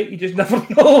carpets, mate. You just never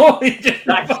know. You just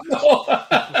never know.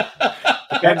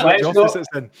 Depends what office it's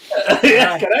in.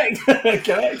 Yeah, correct.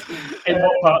 In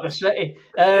what part of the city?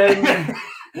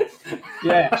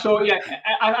 Yeah. So yeah,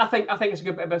 I think it's a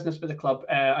good bit of business for the club,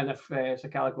 and if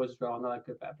Sakala goes as well, another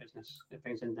good bit of business.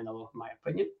 Things in Danilo, in my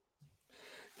opinion.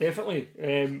 Definitely.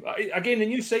 Again, the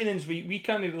new signings we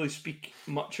can't really speak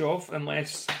much of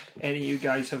unless any of you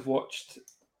guys have watched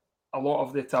a lot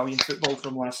of the Italian football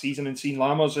from last season and seen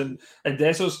Lammers and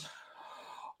Dessers,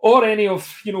 or any of,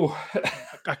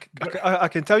 I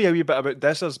can tell you a wee bit about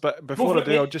Dessers, but before I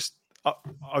do,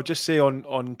 I'll just say on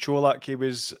Čolak, he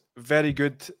was very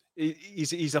good.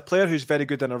 He's a player who's very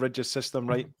good in a rigid system,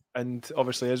 right? And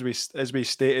obviously, as we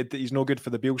stated, that he's no good for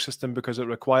the Beale system because it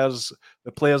requires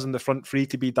the players in the front three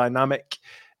to be dynamic,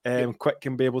 quick,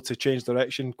 and be able to change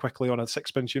direction quickly on a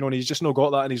sixpence. And he's just not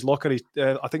got that in his locker.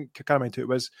 I think I can't remember who it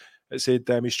was. It said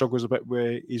he struggles a bit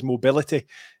with his mobility,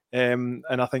 and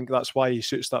I think that's why he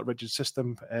suits that rigid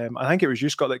system. I think it was you,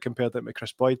 Scott, that compared it with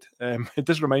Chris Boyd. It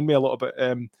does remind me a lot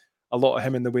of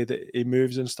him in the way that he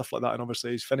moves and stuff like that, and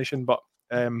obviously he's finishing, but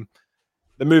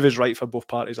the move is right for both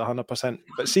parties 100%.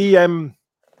 But see,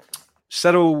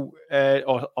 Cyril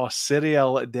or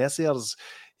Cyriel Dessers,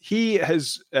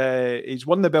 he's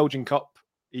won the Belgian Cup.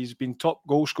 He's been top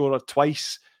goal scorer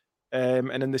twice,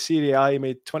 and in the Serie A he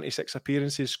made 26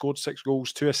 appearances, scored 6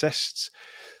 goals, 2 assists.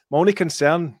 My only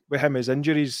concern with him is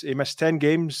injuries. He missed 10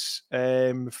 games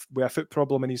with a foot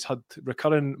problem, and he's had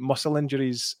recurring muscle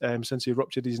injuries since he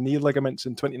ruptured his knee ligaments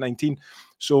in 2019.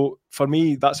 So for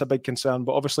me, that's a big concern.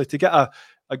 But obviously, to get a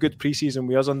good pre-season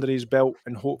with us under his belt,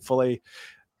 and hopefully,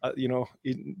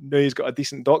 he's got a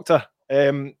decent doctor.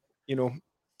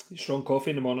 Strong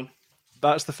coffee in the morning.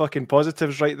 That's the fucking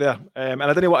positives right there. And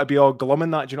I didn't want to be all glum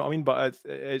in that, do you know what I mean? But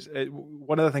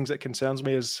one of the things that concerns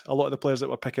me is a lot of the players that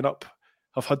we're picking up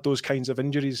have had those kinds of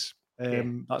injuries.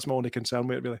 That's my only concern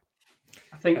with it, really.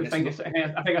 I think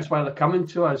that's why they're coming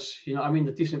to us. You know what I mean?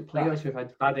 The decent players who've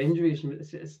had bad injuries.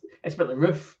 It's a bit like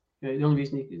Roof. The only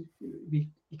reason he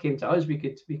came to us, we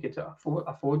could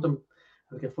afford them.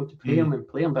 We could afford to pay him and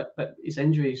play him. But his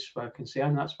injuries were a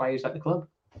concern. That's why he's at the club.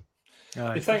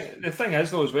 The thing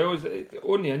is, though, as well, is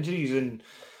on the injuries, and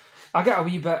I get a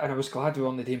wee bit, and I was glad we were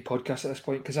on the Dame podcast at this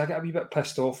point, because I get a wee bit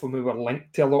pissed off when we were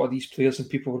linked to a lot of these players and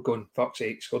people were going, fuck's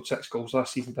sake, scored 6 goals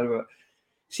last season.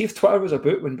 See if Twitter was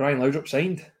about when Brian Laudrup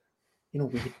signed, we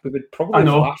would probably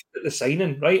have laughed at the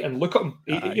signing, right? And look at him.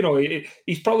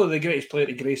 He's probably the greatest player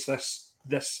to grace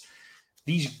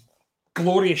these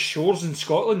glorious shores in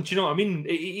Scotland. Do you know what I mean?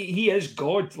 He is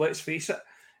God, let's face it.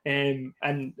 And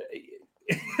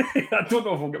I don't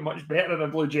know if he'll get much better in a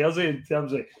blue jersey in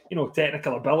terms of,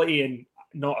 technical ability and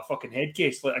not a fucking head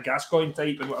case like a Gascoigne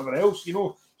type and whatever else.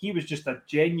 He was just a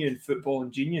genuine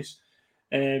footballing genius.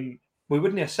 We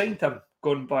wouldn't have signed him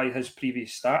going by his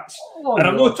previous stats.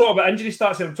 I'm not talking about injury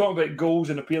stats, I'm talking about goals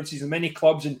and appearances in many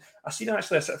clubs. And I seen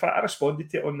actually, I responded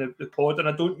to it on the pod, and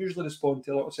I don't usually respond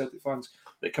to a lot of Celtic fans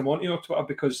that come onto your Twitter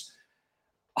because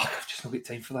I've just not got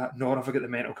time for that, nor have I got the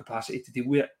mental capacity to deal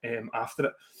with it after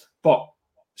it. But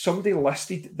somebody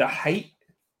listed the height,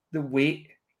 the weight,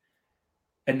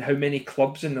 and how many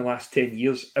clubs in the last 10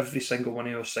 years every single one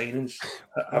of your signings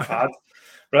have had,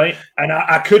 right? And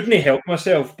I couldn't help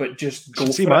myself but just go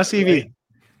see my CV. Right?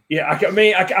 Yeah,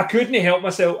 I couldn't help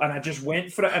myself, and I just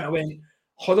went for it, and I went,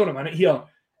 hold on a minute here.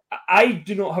 I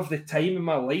do not have the time in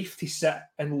my life to sit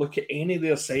and look at any of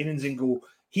their signings and go,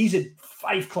 he's had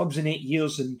 5 clubs in 8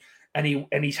 years, and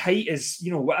his height is,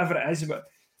 whatever it is, but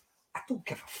I don't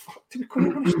give a fuck, to be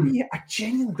quite honest with you. I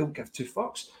genuinely don't give 2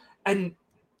 fucks. And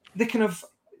they can have,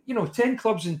 10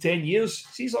 clubs in 10 years.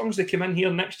 See, as long as they come in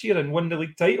here next year and win the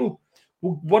league title,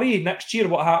 we'll worry next year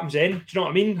what happens then. Do you know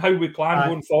what I mean? How we plan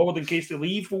going forward in case they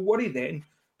leave, we'll worry then.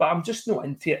 But I'm just not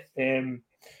into it.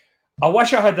 I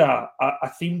wish I had a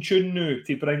theme tune now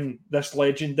to bring this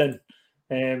legend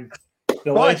in.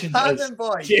 The legend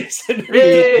is Jason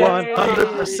Reed.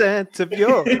 100% of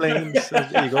your claims.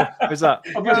 There you go. Who's that?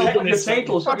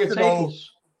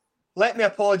 Let me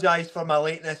apologise for my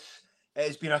lateness. It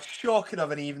has been a shocker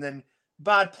of an evening.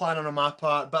 Bad planning on my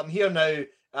part, but I'm here now,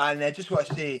 and I just want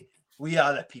to say, we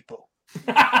are the people.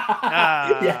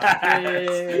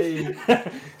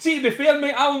 See, to be fair,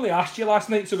 mate, I only asked you last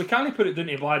night, so we can't put it down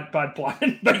to bad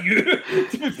planning by you,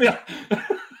 to be fair.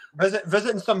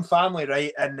 Visiting some family,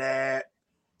 right, and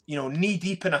knee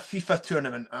deep in a FIFA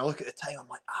tournament. I look at the time, I'm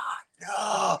like,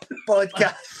 no,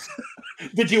 podcast.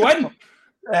 Did you win?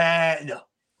 No.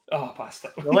 Oh,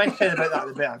 bastard. The less said about that,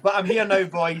 the better. But I'm here now,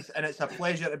 boys, and it's a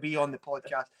pleasure to be on the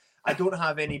podcast. I don't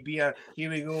have any beer. Here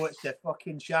we go. It's the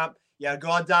fucking champ. You're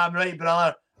goddamn right,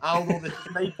 brother. Aldo the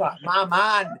sniper. My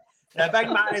man. The big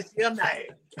man is here now.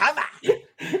 Come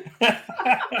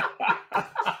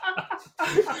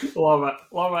on.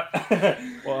 Love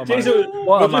it. Jason,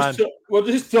 we're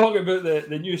just talking about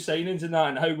the new signings and that,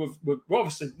 and how we've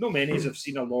obviously, no many have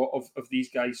seen a lot of these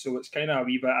guys, so it's kind of a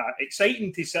wee bit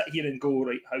exciting to sit here and go,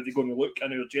 right, how they're going to look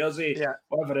in our jersey,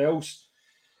 whatever else.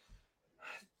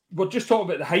 We're just talking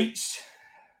about the heights.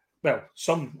 Well,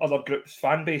 some other groups,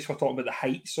 fan base, we're talking about the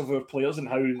heights of our players and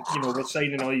how, we're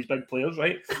signing all these big players,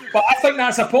 right? But I think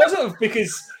that's a positive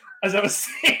because, as I was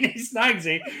saying,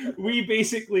 Snagsy, we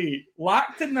basically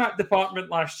lacked in that department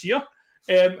last year.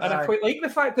 And I quite like the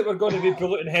fact that we're going to be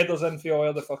bulleting headers in for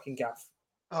all the fucking gaff.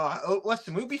 Oh,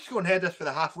 listen, we'll be scoring headers for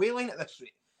the halfway line at this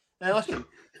rate. Now, listen,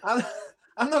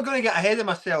 I'm not going to get ahead of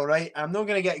myself, right? I'm not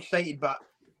going to get excited, but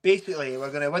basically, we're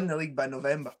going to win the league by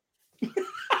November.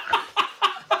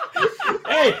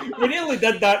 Hey, we nearly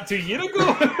did that 2 years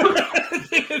ago.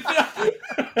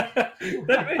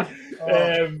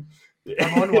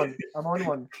 I'm on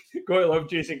one. Got to love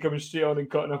Jason coming straight on and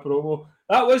cutting a promo.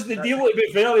 That was the deal. To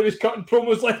be fair, he was cutting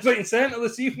promos left, right, and centre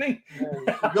this evening.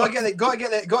 Got to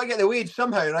get the wage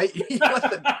somehow, right?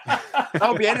 Listen,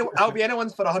 I'll be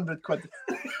anyone's for £100.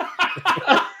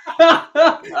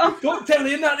 Don't tell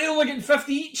them that, they're only getting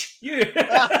 50 each. You.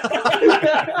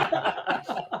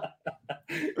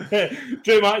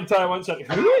 Drew McIntyre once said,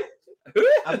 who?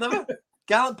 I've never.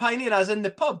 Gallant Pioneer as in the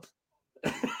pub.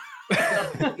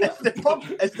 It's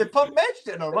the pub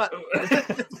mentioned or what?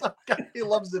 He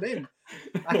loves the name.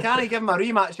 I can't give him a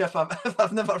rematch if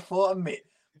I've never fought him, mate.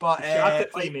 But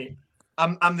mate.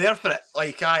 I'm there for it.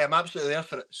 Like I'm absolutely there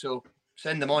for it. So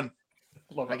send them on.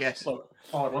 Love I guess. Love it.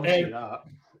 Oh, I'd love to see that.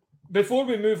 Before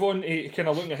we move on to kind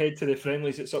of looking ahead to the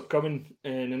friendlies that's upcoming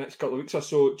in the next couple of weeks or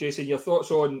so, Jason, your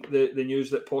thoughts on the news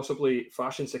that possibly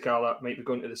Fashion Sakala might be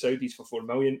going to the Saudis for $4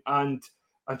 million, and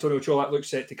Antonio Cholak looks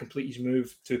set to complete his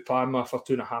move to Parma for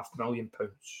 £2.5 million.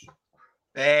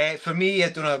 For me, I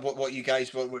don't know what you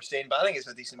guys were saying, but I think it's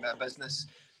a decent bit of business.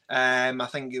 I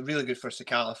think really good for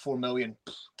Sakala. $4 million,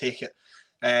 take it.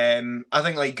 I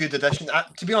think like good addition.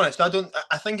 To be honest, I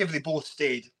think if they both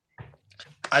stayed,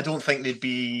 I don't think they'd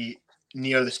be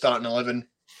near the starting 11.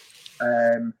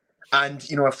 And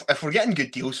if we're getting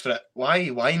good deals for it,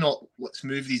 why not? Let's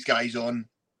move these guys on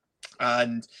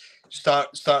and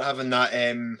start having that.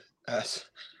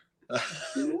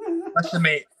 Listen,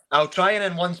 mate, I'll try and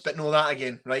in once, but no that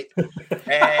again, right?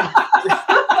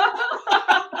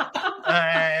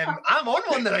 I'm on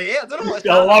one that I don't know what's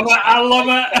I love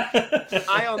it.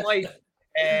 Eye on life.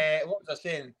 What was I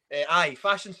saying?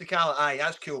 Fashion Sakala.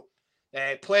 That's cool.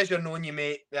 Pleasure knowing you,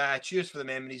 mate. Cheers for the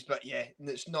memories, but yeah,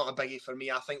 it's not a biggie for me.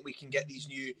 I think we can get these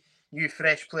new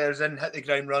fresh players in, hit the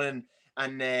ground running,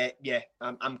 and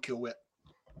I'm cool with it.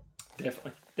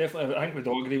 Definitely. I think we'd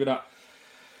all agree with that.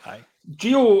 Aye.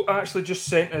 Gio actually just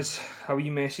sent us a wee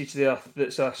message there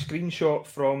that's a screenshot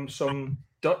from some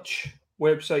Dutch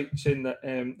website saying that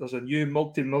there's a new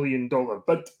multi-million-dollar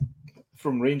bid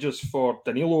from Rangers for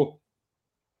Danilo.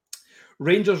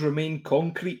 Rangers remain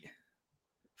concrete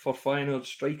for Feyenoord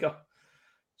striker.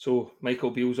 So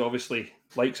Michael Beals obviously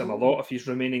likes him a lot if he's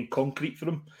remaining concrete for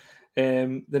him.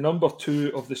 The number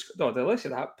 2 of the... No,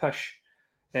 listen to that pish.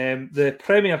 The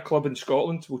Premier club in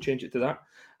Scotland, we'll change it to that,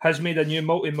 has made a new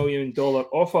multi-million-dollar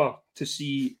offer to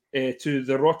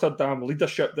the Rotterdam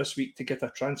leadership this week to get a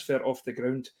transfer off the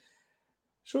ground.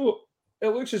 So it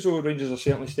looks as though Rangers are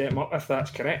certainly stepping up, if that's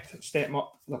correct, stepping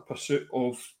up the pursuit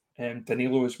of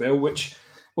Danilo as well, which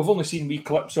we've only seen wee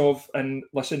clips of. And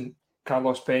listen,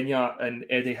 Carlos Pena and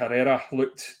Eddie Herrera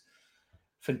looked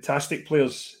fantastic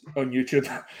players on YouTube.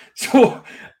 So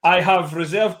I have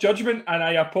reserved judgment and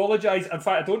I apologise. In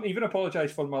fact, I don't even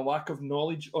apologise for my lack of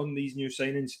knowledge on these new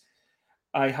signings.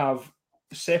 I have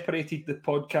separated the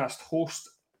podcast host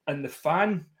and the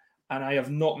fan, and I have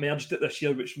not merged it this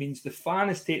year, which means the fan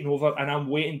is taking over, and I'm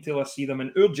waiting till I see them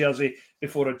in our jersey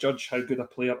before I judge how good a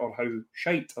player or how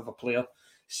shite of a player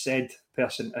said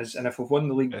person is. And if we've won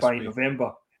the league by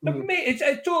November... Mate,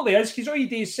 it totally is, because all you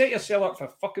do is set yourself up for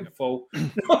fucking fall.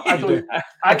 I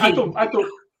don't.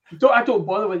 I don't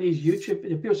bother with these YouTube.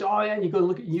 People say, "Oh yeah," and you go and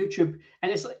look at YouTube,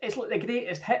 and it's like the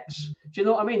greatest hits. Do you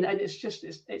know what I mean? And it's just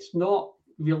it's not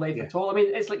real life at all. I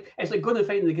mean, it's like going to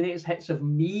find the greatest hits of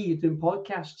me doing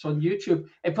podcasts on YouTube.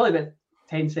 It's probably about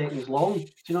 10 seconds long. Do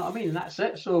you know what I mean? And that's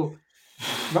it. So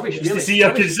rubbish. Just really. To see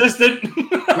you're consistent.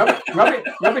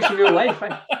 Rubbish in real life.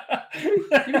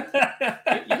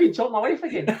 You've been talking my life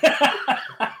again.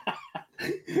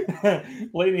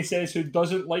 Laney says, "Who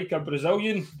doesn't like a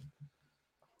Brazilian?"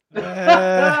 We're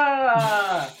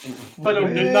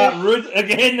doing that route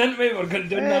again, aren't we? We're going to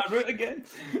do that route again.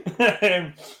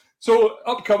 So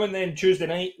upcoming then Tuesday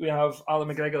night, we have Alan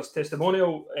McGregor's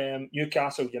testimonial.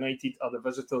 Newcastle United are the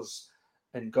visitors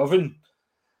in Govan.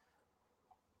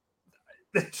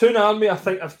 The Toon Army, I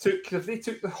think, have they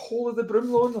took the whole of the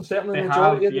Broom loan, or certainly the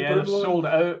majority of the Broom loan. Sold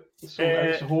it out.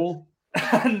 Sold the whole.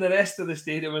 And the rest of the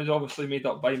stadium is obviously made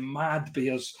up by mad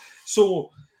bears.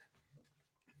 So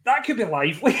that could be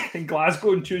lively in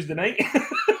Glasgow on Tuesday night.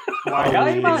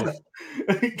 Why, man?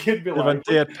 It could be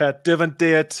lively.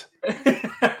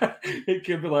 It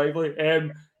could be lively.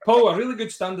 Paul, a really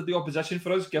good stand of the opposition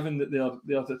for us, given that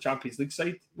they're the Champions League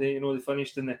side. They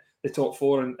finished in the top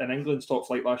four in England's top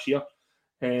flight last year.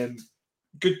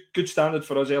 Good standard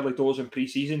for us early doors in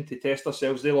pre-season to test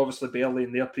ourselves. They'll obviously be early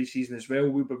in their pre-season as well.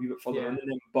 We'll be a wee bit further into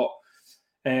them, but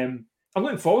I'm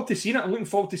looking forward to seeing it. I'm looking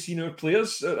forward to seeing our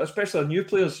players, especially our new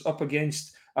players, up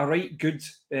against a right good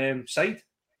side.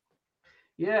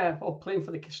 Yeah, all playing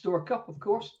for the Castore Cup, of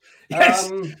course. Yes.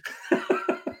 So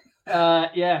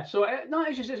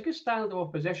it's a good standard of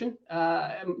opposition.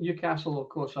 Newcastle, of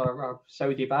course, are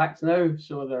Saudi backed now,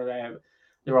 so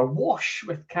they're awash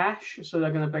with cash, so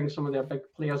they're going to bring some of their big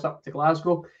players up to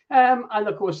Glasgow. And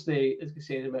of course, as I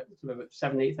say, about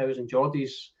 7,000-8,000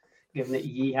 Geordies giving it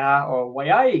yeehaw or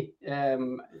wai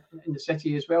in the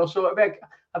city as well. So it'll be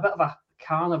a bit of a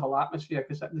carnival atmosphere,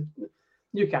 because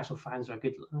Newcastle fans are a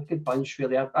good bunch,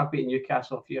 really. I've been to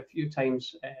Newcastle a few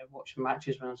times watching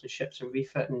matches when I was in Ships and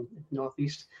Refit in North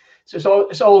East. So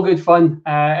it's all good fun.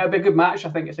 It'll be a good match. I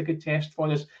think it's a good test for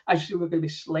us. Actually, we're going to be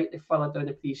slightly further down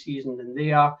the pre-season than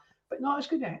they are. But no, it's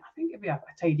good. I think it'll be a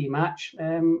tidy match.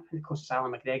 And of course, it's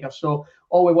Alan McGregor. So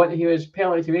all we want to hear is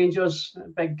penalty to Rangers.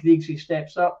 Big Griegsy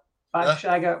steps up. Back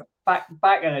Shagger. Back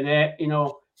in the net.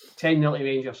 10-0 to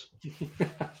Rangers.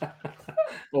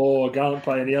 Oh, Gallant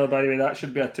Pioneer, by the way, that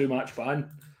should be a 2-match ban.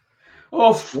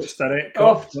 Off. What's the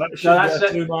record? That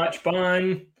should be a 2-match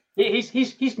ban.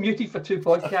 He's muted for 2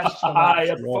 podcasts.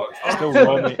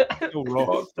 Still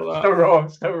raw.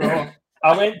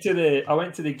 I went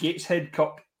to the Gateshead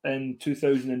Cup in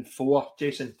 2004,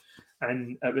 Jason,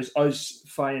 and it was us,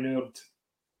 Feyenoord,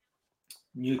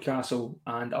 Newcastle,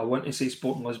 and I want to say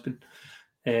Sporting Lisbon.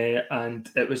 And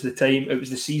it was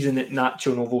the season that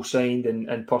Nacho Novo signed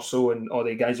and Purcell and all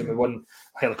the guys, and we won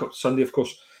Helicopter Sunday, of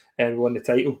course, and we won the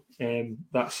title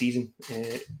that season.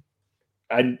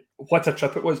 And what a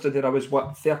trip it was down there. I was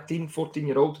 13,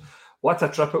 14-year-old. What a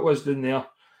trip it was down there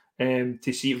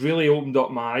to see. It really opened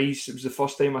up my eyes. It was the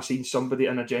first time I seen somebody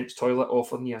in a gents' toilet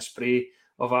offering you a spray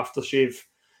of aftershave.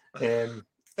 And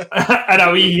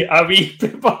a wee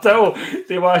paper towel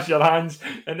to wash your hands.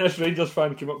 And this Rangers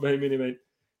fan came up behind me and he went,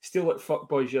 "Still like fuck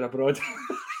boys, you're abroad."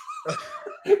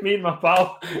 Me and my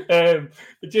pal.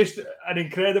 Just an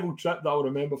incredible trip that I'll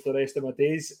remember for the rest of my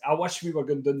days. I wish we were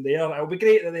going down there. It'll be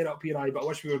great that they're up here, but I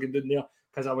wish we were going down there,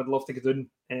 because I would love to go down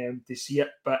to see it.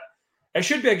 But it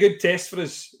should be a good test for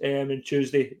us on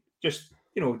Tuesday. Just,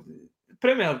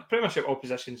 Premiership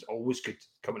opposition is always good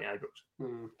coming to Ibrox.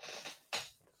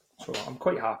 So I'm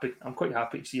quite happy.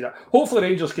 To see that. Hopefully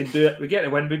Rangers can do it. We get a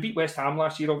win. We beat West Ham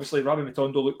last year, obviously. Rabbi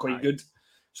Matondo looked quite good.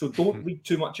 So don't read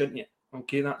too much into it.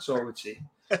 Okay, that's all I would say.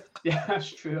 Yeah,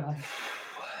 that's true.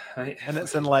 Right.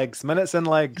 Minutes and legs. Minutes and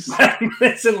legs.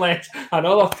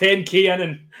 Another 10k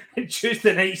in and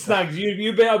Tuesday night snags.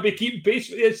 You better be keeping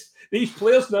pace with these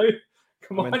players now.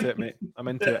 Come on. I'm into it, mate. I'm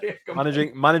into it.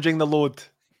 Managing the load.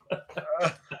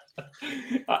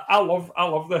 I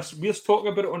love this. We're talking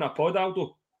about it on a pod,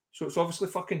 Aldo. So it's obviously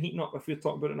fucking heating up if we're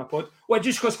talking about it in a pod. Well,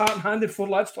 just because Heart and Handed 4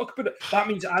 lads talk about it, that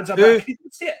means it adds a bit.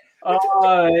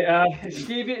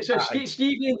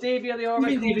 Stevie and Davey are the all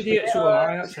right.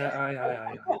 That's it.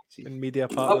 And media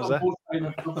partners,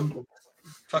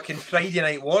 Fucking Friday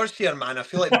Night Wars here, man. I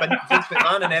feel like Vince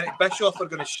McMahon and Eric Bischoff are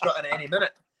going to strut in any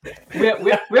minute. We're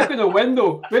going to win,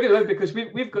 though. We're going to win because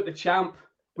we've got the champ.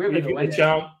 We're going to win. The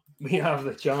champ. We have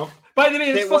the champ. By the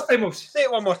way, it's the first time we've... Say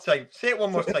it one more time.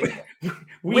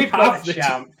 we have the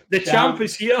champ. The champ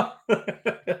is here.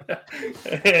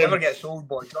 Never gets old,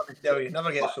 boys. Let me tell you.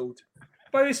 Never gets old.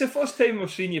 But it's the first time we've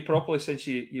seen you properly since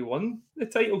you won the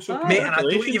title. So, mate, and I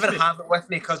don't even congratulations, have it with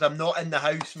me because I'm not in the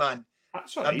house, man.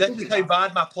 That's all right. This is how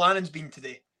bad my planning's been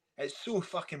today. It's so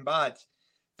fucking bad.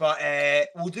 But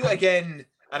we'll do it again,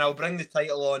 and I'll bring the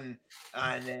title on,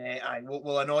 and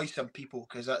we'll annoy some people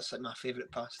because that's like my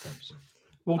favourite pastime. So.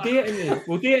 We'll do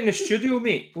it in the studio,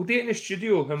 mate. We'll do it in the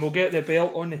studio, and we'll get the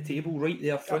belt on the table right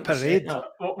there front. Parade.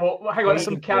 Well, hang on.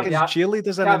 Some caveat.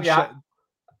 cheerleaders in and shit.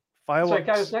 Fireworks. Sorry,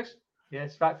 Gareth, next.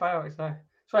 Yes, fireworks.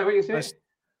 Sorry, what you say?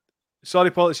 Sorry,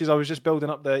 apologies. I was just building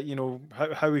up the,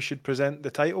 how we should present the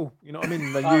title. You know what I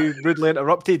mean? When you rudely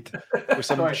interrupted with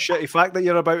some shitty fact that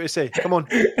you're about to say. Come on.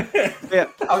 Yeah.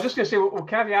 I was just going to say, we'll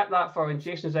caveat that for when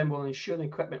Jason's in, we'll ensure the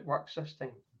equipment works this time.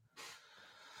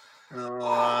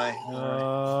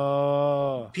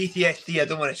 PTSD. I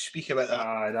don't want to speak about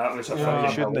that. That was a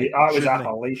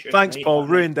halation. Thanks, Paul.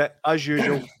 Ruined it as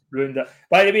usual. Ruined it.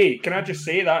 By the way, can I just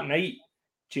say that night,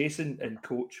 Jason and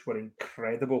Coach were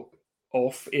incredible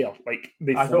off air. Like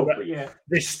before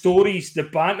the stories, the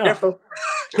banter.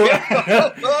 Don't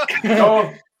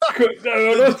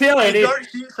tell any.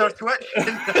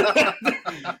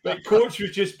 But Coach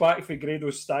was just back for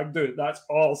Grado's stag do. That's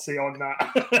all I'll say on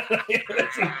that.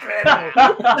 It's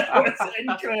incredible. It's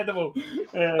incredible.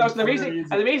 That was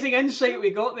an amazing insight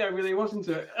we got there, really, wasn't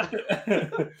it?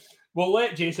 We'll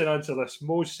let Jason answer this.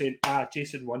 Mo's saying,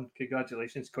 Jason won.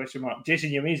 Congratulations, ?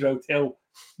 Jason, you may as well tell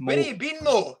Mo. Where have you been,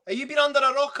 Mo? Have you been under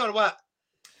a rock or what?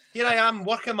 Here I am,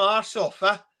 working my arse off,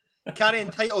 carrying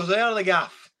titles there, the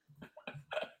gaff.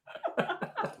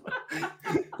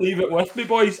 Leave it with me,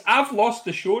 boys. I've lost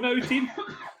the show now, team.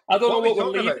 I don't know what we're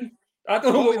leaving. I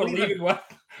don't know what we're leaving with.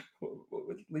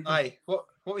 Aye, what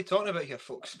are we talking about here,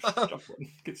 folks?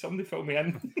 Could somebody fill me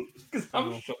in? Because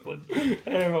I'm struggling.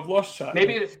 I've lost chat.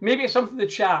 Maybe it's something to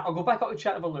chat. I'll go back up to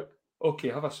chat and have a look. Okay,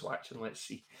 have a swatch and let's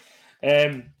see.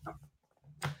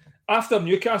 After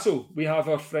Newcastle, we have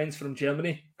our friends from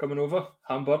Germany coming over,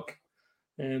 Hamburg,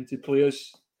 to play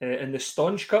us in the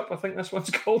Stonch Cup, I think this one's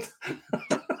called.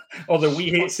 Or the We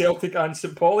Hate Celtic and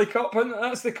St. Pauli Cup, and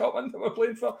that's the cup that we're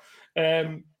playing for.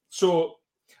 There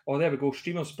we go.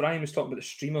 Streamers. Brian was talking about the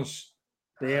streamers.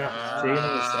 There. Fucking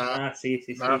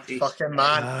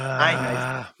man.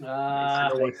 I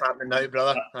know what's happening now,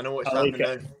 brother. I know what's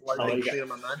happening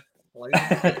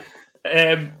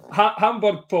now.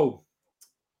 Hamburg, Paul.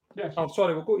 Yes. Oh,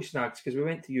 sorry, we'll go to Snags because we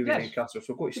went to Newcastle, so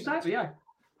we'll go to Snags. Exactly, yeah.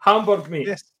 Hamburg, mate.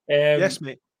 Yes. Yes,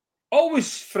 mate.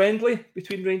 Always friendly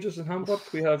between Rangers and Hamburg.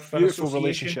 We have beautiful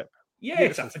relationship. Yeah,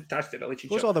 beautiful. It's a fantastic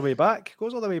relationship. Goes all the way back,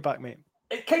 mate.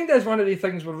 It kind of is one of the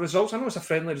things where results, I know it's a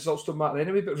friendly, results don't matter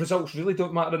anyway, but results really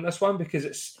don't matter in this one because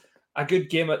it's a good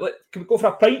game. Can we go for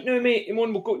a pint now, mate? Come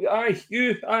on, we'll go. Big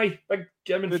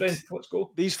German friend. Let's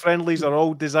go. These friendlies are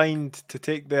all designed to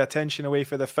take the attention away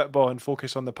from the football and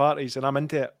focus on the parties, and I'm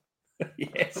into it.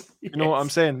 Yes. You know what I'm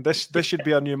saying? This should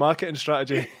be our new marketing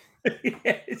strategy.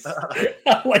 Yes,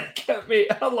 I like it, mate.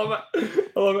 I love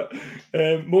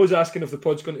it. Mo's asking if the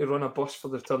pod's going to run a bus for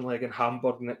the return leg in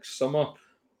Hamburg next summer.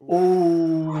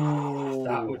 Oh,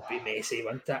 that would be messy,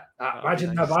 wouldn't it?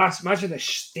 Imagine the bus. Imagine the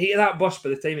state of that bus by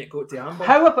the time it got to Hamburg.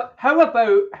 How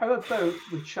about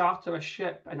we charter a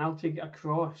ship and I'll take it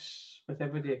across with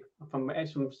everybody from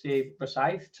say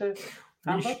Versailles to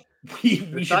Hamburg?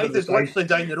 Versailles is literally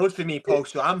down the road for me, Paul.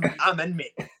 So I'm in,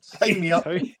 mate. Sign me up.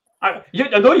 I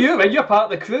know you, when you're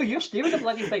part of the crew, you're steering the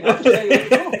bloody thing.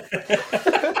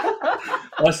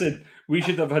 Listen, we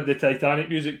should have had the Titanic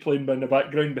music playing in the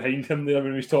background behind him there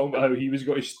when he was talking about how he was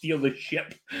going to steer the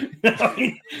ship.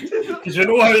 Because you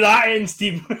know how that ends,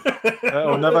 team.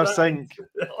 It'll never sink.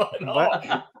 No.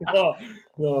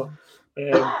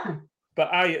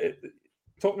 But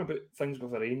talking about things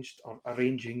we've arranged or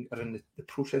arranging or in the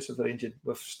process of arranging,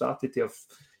 we've started to have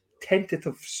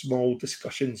tentative small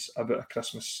discussions about a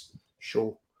Christmas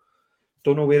show.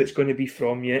 Don't know where it's going to be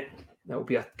from yet. That'll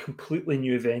be a completely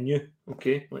new venue.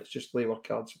 Okay, let's just lay our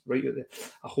cards right out there.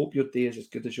 I hope your day is as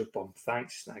good as your bum.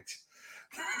 Thanks, Snags.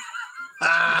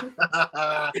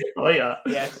 I like that.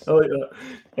 Yes, I like that.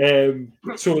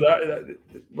 So that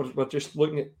we're just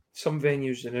looking at some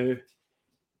venues now,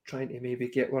 trying to maybe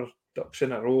get our ducks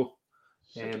in a row.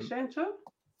 Centre.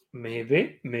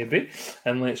 Maybe,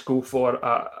 and let's go for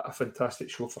a fantastic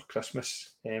show for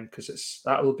Christmas because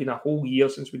that'll have been a whole year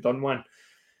since we've done one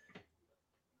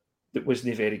that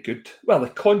wasn't very good. Well, the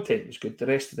content was good, the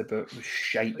rest of the bit was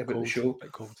shite about the show.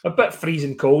 A bit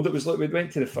freezing cold. It was like we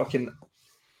went to the fucking.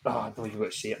 I don't even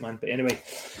want to say it, man. But anyway,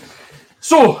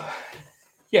 so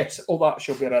yes, all that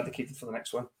shall be eradicated for the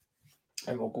next one,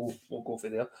 and we'll go for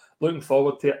there. Looking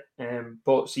forward to it.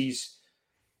 Botsy's.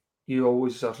 you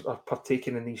always are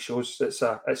partaking in these shows. It's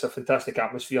a fantastic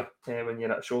atmosphere when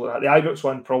you're at a show like that. The Ibrox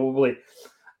one probably,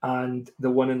 and the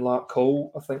one in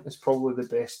Larkhall I think is probably the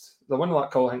best. The one in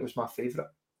Larkhall I think was my favourite.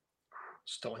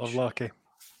 Of Lucky.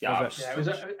 Yeah,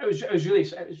 it was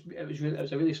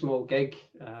a really small gig,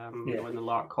 in the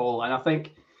Larkhall, and I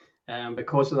think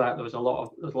because of that there was a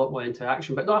lot more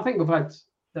interaction. But no, I think we've had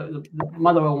the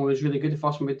Motherwell one was really good. The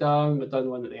first one we've done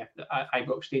one at the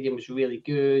Ibrox Stadium was really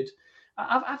good.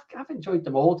 I've enjoyed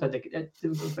them all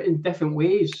in different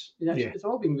ways. It's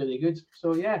all been really good.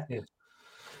 So yeah.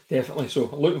 Definitely. So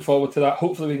looking forward to that.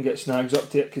 Hopefully we can get Snags up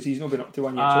to it because he's not been up to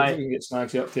one yet. So hopefully we can get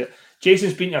Snags up to it.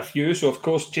 Jason's been to a few, so of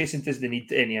course Jason doesn't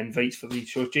need any invites for these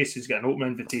shows. Jason's got an open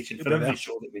invitation for every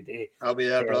show that we do. I'll be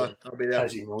there, brother. I'll be there.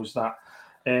 As he knows that.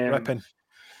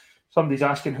 Somebody's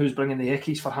asking who's bringing the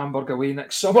Ickies for Hamburg away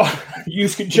next summer. You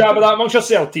can chat about that amongst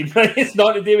yourself, team. Right? It's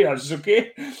not to do with us,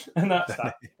 okay? And that's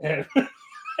that.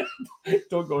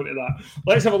 Don't go into that.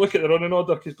 Let's have a look at the running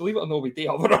order because believe it or not, we do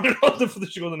have a running order for the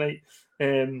show tonight.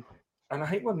 And I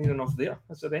think we're near enough there.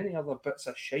 Is there any other bits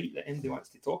of shite that anybody wants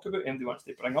to talk about? Anybody wants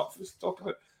to bring up for us to talk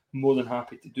about? More than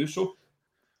happy to do so.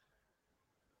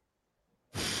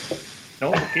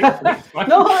 No, okay.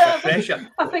 Pressure.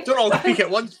 Don't all speak at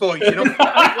once, boys. You know,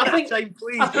 I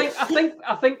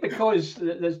think because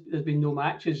there's been no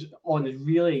matches on it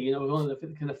really. You know, only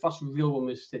the kind of first real one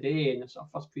was today, and it's our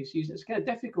first pre-season. It's kind of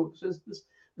difficult. So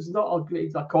there's not a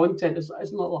great content. There's not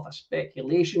a lot of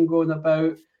speculation going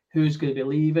about who's going to be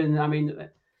leaving. I mean,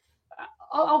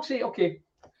 I'll say okay.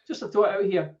 Just to throw it out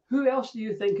here, who else do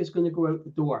you think is going to go out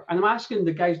the door? And I'm asking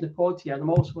the guys in the pod here, and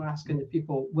I'm also asking the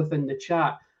people within the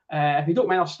chat. If you don't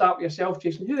mind, I'll start with yourself,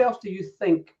 Jason. Who else do you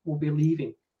think will be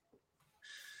leaving?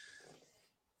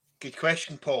 Good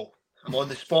question, Paul. I'm on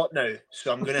the spot now,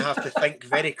 so I'm going to have to think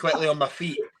very quickly on my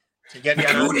feet to give you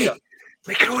an answer.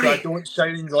 So I don't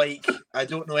sound like I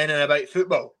don't know anything about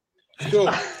football. So,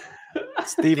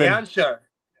 Stephen, the answer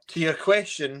to your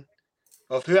question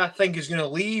of who I think is going to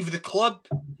leave the club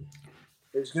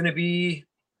is going to be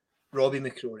Robbie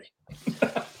McCrory.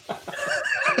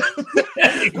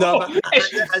 No, but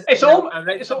I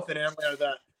read something earlier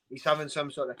that he's having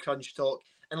some sort of crunch talk.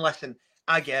 And listen,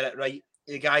 I get it, right?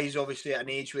 The guy's obviously at an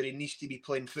age where he needs to be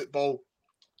playing football.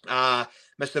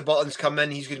 Mr. Button's come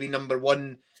in, he's going to be number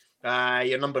one.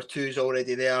 Your number two is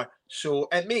already there. So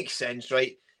it makes sense,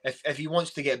 right? If he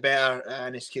wants to get better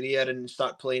in his career and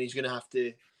start playing, he's going to have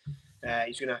to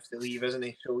leave, isn't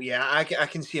he? So yeah, I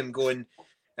can see him going.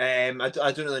 I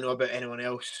don't really know about anyone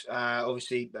else.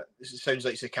 Obviously, it sounds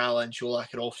like Sakala and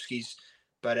Sholak are off-skis.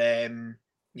 But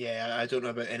yeah, I don't know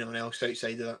about anyone else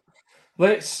outside of that.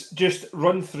 Let's just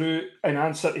run through and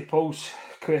answer to Paul's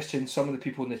question, some of the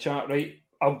people in the chat, right?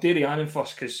 I'll do Rhiannon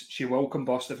first because she will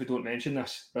combust if we don't mention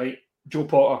this, right? Joe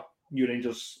Potter, New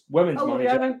Rangers women's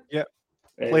manager. Yeah.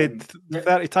 Played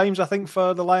 30 times, I think,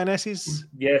 for the Lionesses.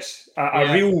 Yes.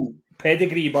 A real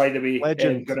pedigree, by the way,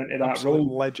 legend. Got into that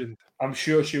role. Legend. I'm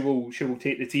sure she will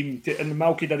take the team, and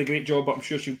Malky did a great job, but I'm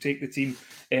sure she'll take the team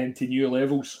to new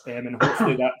levels, and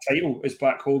hopefully that title is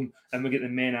back home, and we get the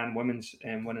men and women's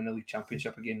winning the league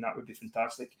championship again. That would be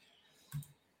fantastic.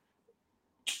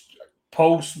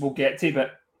 Paul's we'll get to,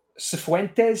 but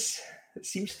Cifuentes, it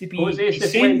seems to be.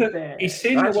 He's saying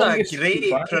that's a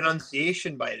great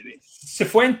pronunciation, by the way.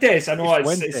 Cifuentes, I know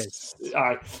it's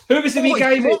who was the wee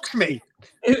guy that me?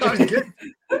 Who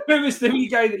was the wee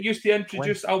guy that used to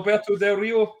introduce Alberto Del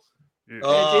Rio?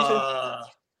 I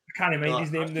can't mind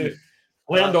his name now.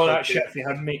 Learned all that shit for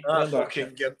him, mate.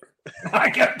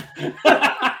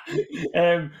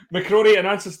 McCrory, in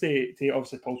answers to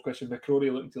obviously Paul's question,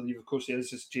 McCrory looking to leave. Of course, he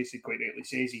is, as JC quite rightly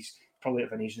says, he's probably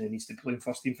at an age that he needs to play in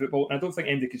first team football. And I don't think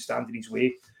anybody could stand in his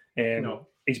way. No.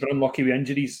 He's been unlucky with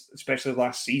injuries, especially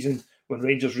last season when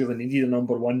Rangers really needed a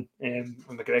number one, when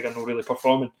McGregor not really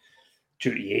performing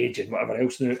due to age and whatever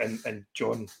else now, and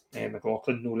John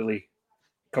McLaughlin not really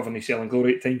covering his selling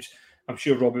glory at times. I'm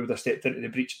sure Robbie would have stepped into the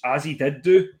breach as he did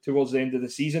do towards the end of the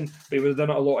season, but he would have done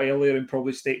it a lot earlier and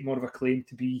probably staked more of a claim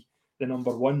to be the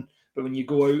number one. But when you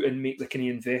go out and make the kind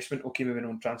of investment, okay, maybe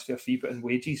on transfer fee, but in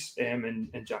wages, and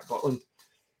Jack Butland,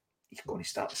 he's going to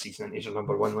start the season as your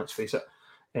number one, let's face it.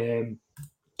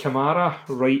 Kamara,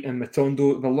 Wright and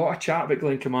Matondo. There's a lot of chat about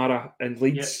Glenn Kamara and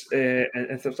Leeds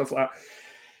and stuff like that.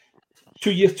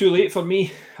 2 years too late for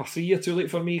me, or 3 years too late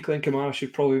for me. Glenn Kamara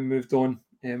should probably have moved on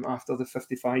after the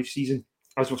 55 season,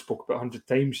 as we've spoke about 100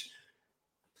 times.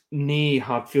 Nay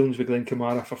hard feelings with Glenn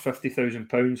Kamara for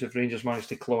 £50,000 if Rangers managed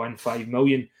to claw in $5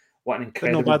 million. What an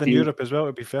incredible not bad deal. In Europe as well,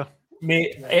 to be fair.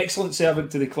 Mate, excellent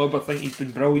servant to the club. I think he's been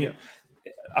brilliant.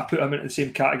 I put him into the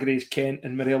same category as Kent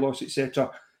and Morelos, etc.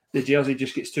 the jersey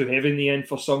just gets too heavy in the end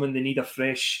for some, and they need a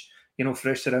fresh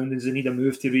surroundings. They need a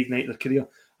move to reignite their career,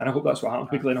 and I hope that's what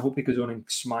happens with Glenn. I hope he goes on and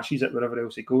smashes it wherever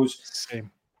else he goes.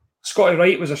 Same. Scotty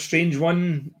Wright was a strange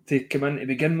one to come in to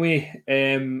begin with.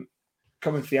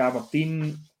 Coming from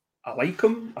Aberdeen, I like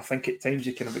him. I think at times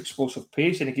he can have explosive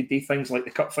pace, and he can do things like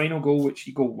the cup final goal, which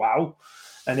you go, wow.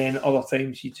 And then other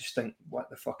times you just think,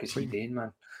 what the fuck is he doing,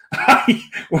 man?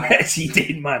 What is he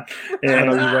doing, man?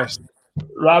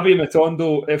 Rabbi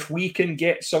Matondo, if we can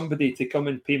get somebody to come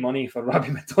and pay money for Rabbi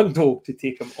Matondo to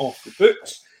take him off the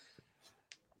books,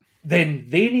 then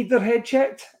they need their head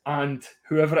checked, and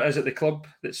whoever it is at the club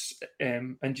that's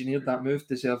engineered that move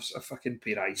deserves a fucking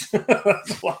pay rise.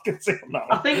 That's all I can say on that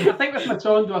one. I think with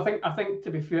Matondo, I think to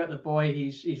be fair to the boy,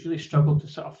 he's really struggled to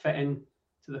sort of fit in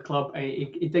to the club.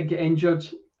 He did get injured,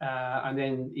 and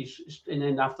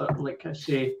then after, like I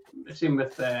say, same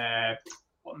with not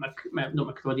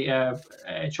McCrory,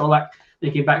 Cholak.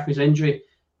 They came back from his injury,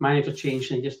 manager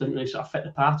changed, and he just didn't really sort of fit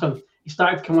the pattern. He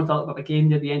started coming with a little bit of a game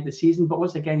near the end of the season, but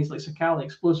once again, he's like Sakala,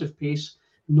 explosive pace,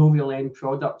 no real end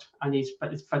product, but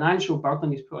his financial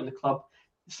burden he's put on the club,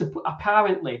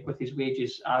 apparently with his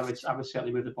wages, I would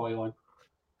certainly move the boy on.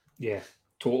 Yeah,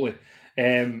 totally.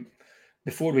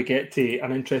 Before we get to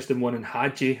an interesting one in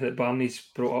Hadji that Barney's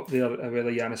brought up there,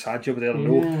 whether Yanis Hadji over there,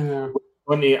 no.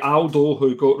 On to Aldo,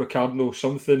 who got Ricardo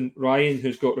something, Ryan,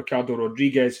 who's got Ricardo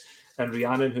Rodriguez, and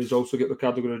Rhiannon, who's also got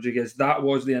Ricardo Rodriguez. That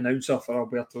was the announcer for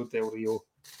Alberto Del Rio.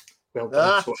 Well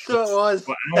done. So it was.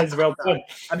 Well done.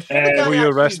 I'm sure the guy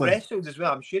wrestled as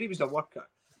well. I'm sure he was a worker.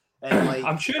 And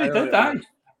I'm sure he did that.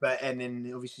 And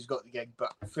then obviously he's got the gig.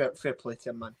 But fair play to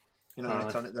him, man. You know,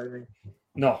 turn it down.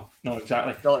 No,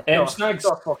 exactly. Snags.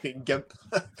 Not fucking gimp.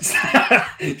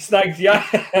 Snags,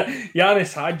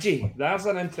 Yanis Hadji. That's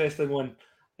an interesting one.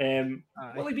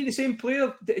 Will he be the same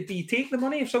player? Do you take the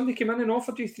money if somebody came in and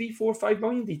offered you 3, 4, 5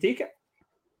 million? Do you take it?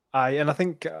 Aye, and I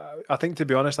think to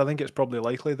be honest, I think it's probably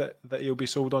likely that he'll be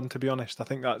sold on. To be honest, I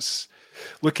think that's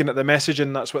looking at the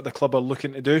messaging. That's what the club are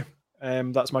looking to do.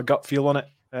 That's my gut feel on it.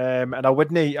 And I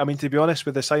wouldn't. I mean, to be honest,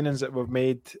 with the signings that we've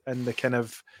made and the kind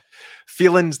of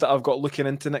feelings that I've got looking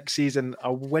into next season, I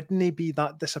wouldn't be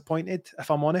that disappointed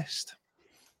if I'm honest.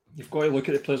 You've got to look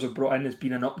at the players we've brought in as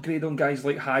being an upgrade on guys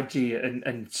like Hadji and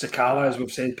Sakala, as we've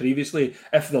said previously.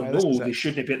 If they're they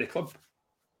shouldn't be at the club.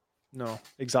 No,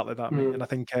 exactly that, mate. And I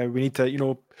think we need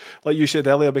to, like you said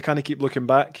earlier, we kind of keep looking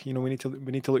back. We need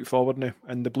to look forward now,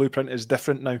 and the blueprint is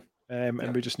different now,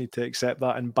 and we just need to accept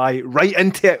that and buy right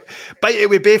into it, bite it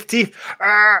with both teeth.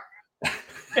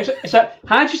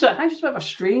 Hadji's a bit of a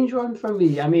strange one for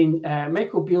me. I mean,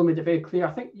 Michael Beale made it very clear.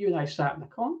 I think you and I sat in the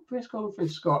press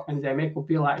conference, Scott, and Michael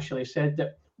Beale actually said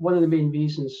that one of the main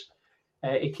reasons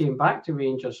he came back to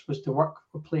Rangers was to work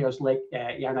with players like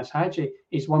Yanis Hadji.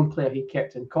 He's one player he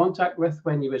kept in contact with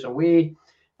when he was away.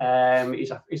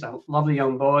 He's a lovely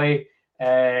young boy.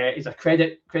 He's a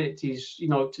credit to his,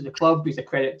 to the club. He's a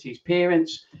credit to his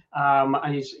parents,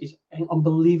 and he's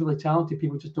unbelievably talented.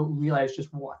 People just don't realise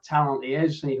just what a talent he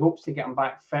is, and he hopes to get him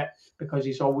back fit because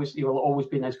he will always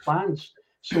be in his plans.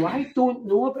 So I don't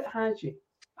know about Hadji.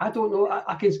 I don't know.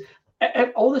 I can.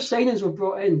 All the signings we've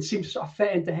brought in seem to sort of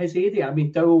fit into his area. I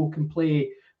mean, Dowell can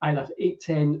play either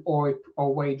 8-10 or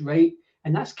wide right,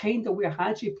 and that's kind of where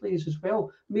Hadji plays as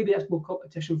well. Maybe that's more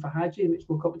competition for Hadji, maybe it's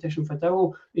more competition for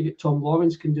Dowell. Maybe Tom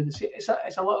Lawrence can do the same. It's a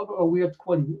little bit of a weird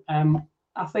one.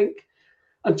 I think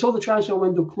until the transfer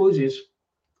window closes,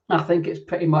 I think it's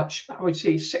pretty much, I would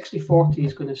say 60-40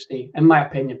 is going to stay, in my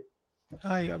opinion.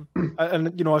 Aye,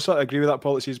 and I sort of agree with that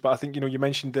policies, but I think you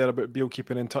mentioned there about Beale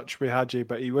keeping in touch with Hadji,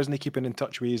 but he wasn't keeping in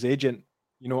touch with his agent.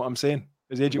 You know what I'm saying?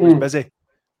 His agent was busy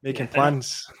making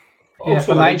plans.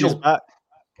 For Nigel.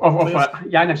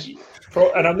 Yanis.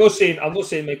 And I'm not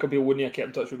saying Michael Beale wouldn't have kept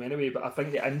in touch with him anyway, but I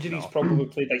think the injuries probably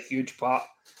played a huge part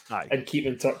in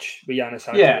keeping in touch with Yanis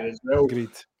Hadji as well.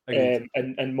 Agreed.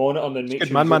 And monitoring and make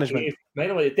sure man management.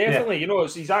 Definitely,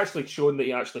 he's actually shown that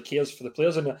he actually cares for the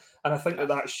players, and I think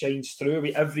that shines through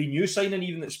with every new signing,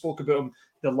 even that spoke about him,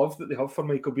 the love that they have for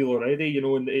Michael Beale already,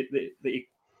 and that he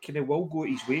kind of will go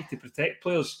his way to protect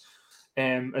players,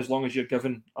 as long as you're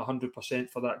given 100%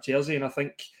 for that jersey. And I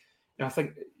think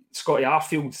Scotty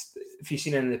Arfield, if you've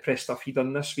seen any of the press stuff he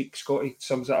done this week, Scotty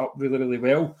sums it up really, really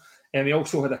well. He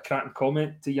also had a cracking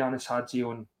comment to Yanis Hadji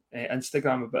on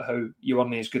Instagram about how you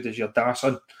weren't as good as your dad,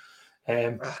 son.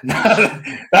 I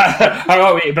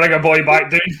want to bring a boy back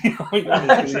down.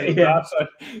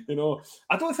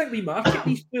 I don't think we market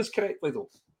these players correctly though,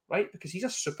 right? Because he's a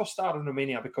superstar in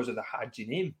Romania because of the Hadji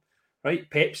name, right?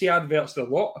 Pepsi adverts a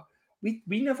lot. We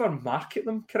never market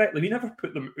them correctly. We never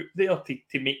put them out there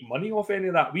to make money off any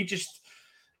of that. We just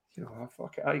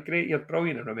Fuck it. Aye, great, you're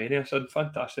brilliant in Romania, son.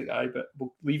 Fantastic, aye, but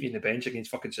we'll leave you in the bench against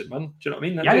fucking St Mirren. Do you know what I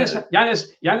mean?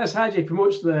 Yanis Hadji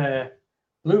promotes the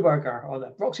Blue Burger or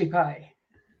the Roxy Pie.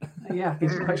 Yeah,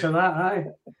 he's a picture of that,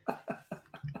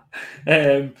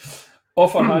 aye.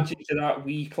 Offer Hadji to that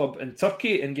wee club in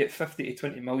Turkey and get 50 to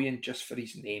 20 million just for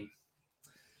his name.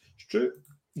 It's true.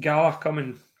 Gala, come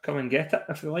and get it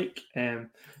if you like.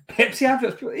 Pepsi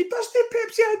adverts. He does do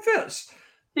Pepsi adverts.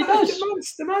 He does.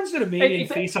 The man's the Romanian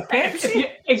face of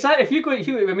Pepsi. Exactly. If you go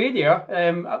to Romania,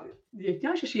 you can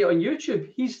actually see it on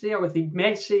YouTube. He's there with the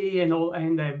Messi and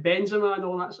Benzema and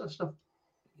all that sort of stuff.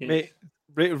 Yes.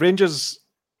 Mate, Rangers,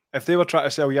 if they were trying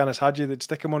to sell Yanis Hadji, they'd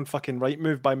stick him on fucking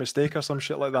Rightmove by mistake or some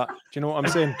shit like that. Do you know what I'm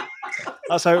saying?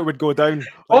 That's how it would go down.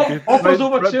 Like, offers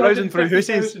over browsing through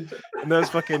Hussies, and there's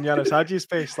fucking Yanis Hadji's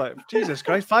face. Like, Jesus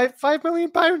Christ, £5 million?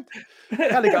 Can't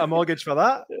they get a mortgage for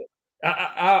that?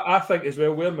 I think as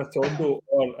well, where Matondo,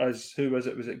 or as who was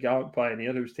it Gallant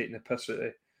Pioneer who was taking the piss out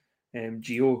of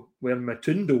Gio, where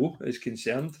Matondo is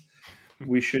concerned,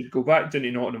 we should go back down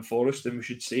to Nottingham Forest and we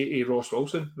should say to Ross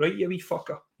Wilson, right, you wee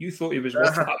fucker, you thought he was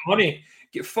worth that money.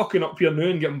 Get fucking up here now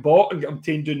and get him bought and get him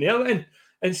taken down there then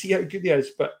and see how good he is.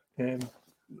 But the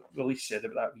least said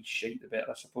about that wee shite, the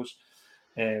better, I suppose.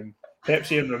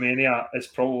 Pepsi in Romania is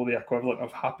probably the equivalent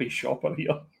of Happy Shopper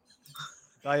here.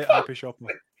 Diet Happy Shopper.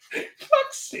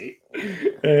 Fuck's sake.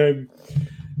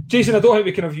 Jason, I don't think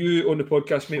we can have you on the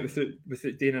podcast, mate,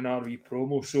 without doing an RV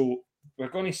promo. So we're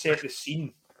going to set the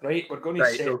scene, right? We're going to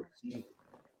set the scene.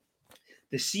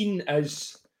 The scene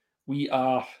is we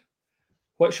are,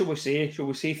 what shall we say? Shall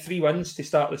we say 3 wins to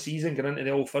start the season, get into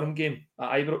the Old Firm game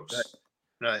at Ibrox?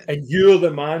 Right. And you're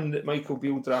the man that Michael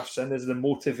Beale drafts in as the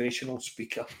motivational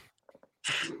speaker.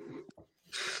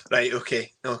 Right,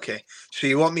 okay. So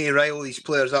you want me to rile these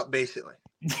players up, basically?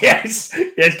 Yes,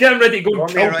 get them ready to go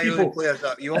and kill people.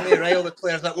 You want me to rile the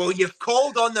players up? Well, you've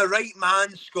called on the right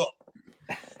man, Scott,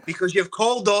 because you've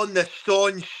called on the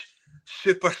staunch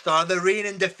superstar, the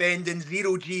reigning defending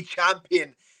 0G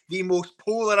champion, the most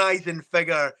polarising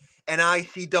figure in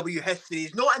ICW history.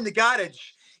 He's not in the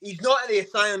garage. He's not at the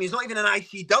asylum. He's not even in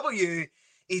ICW.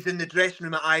 He's in the dressing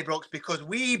room at Ibrox because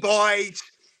we boys,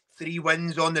 3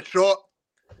 wins on the trot.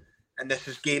 And this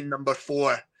is game number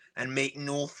 4. And make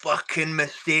no fucking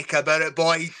mistake about it,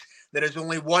 boys. There is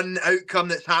only one outcome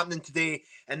that's happening today,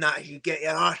 and that is you get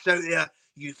your arse out there,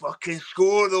 you fucking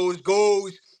score those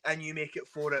goals, and you make it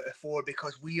 4 out of 4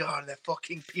 because we are the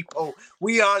fucking people.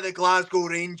 We are the Glasgow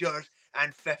Rangers,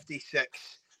 and 56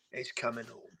 is coming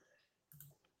home.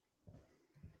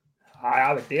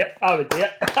 I would do it. I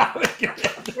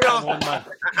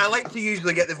like to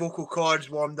usually get the vocal cords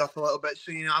warmed up a little bit,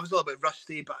 so I was a little bit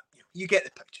rusty, but you get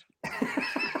the picture.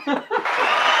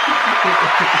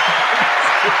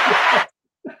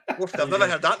 I've never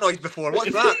heard that noise before.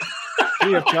 What's that?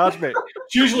 Free of charge, mate.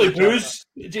 It's usually booze.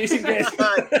 Jason gets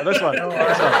this one.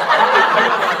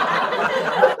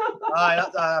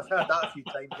 I've heard that a few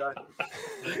times.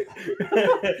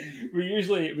 We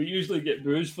usually get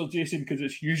booze for Jason because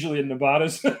it's usually in the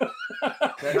bars. And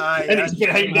it's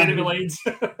behind enemy lines.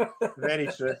 Very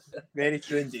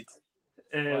true indeed.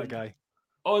 What a guy.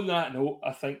 On that note,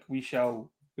 I think we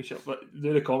shall.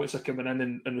 The comments are coming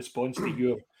in response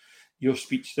to your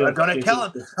speech. There, I'm gonna kill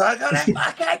him. I'm gonna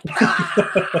fucking kill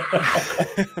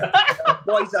him.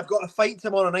 Boys, I've got a fight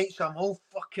tomorrow night, so I'm all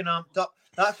fucking amped up.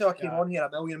 That's how I came on here a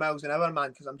million miles an hour, man,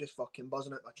 because I'm just fucking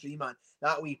buzzing out my tree, man.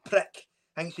 That wee prick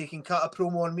thinks he can cut a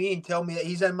promo on me and tell me that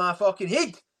he's in my fucking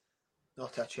head.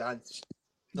 Not a chance.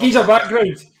 Give a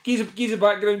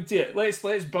background to it.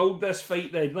 Let's build this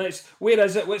fight then. Where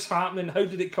is it? What's happening? How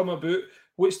did it come about?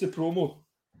 What's the promo?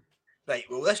 Right,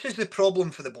 well, this is the problem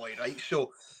for the boy, right?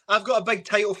 So I've got a big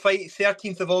title fight,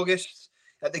 13th of August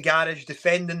at the garage,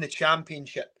 defending the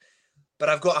championship. But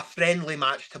I've got a friendly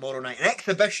match tomorrow night, an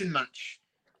exhibition match,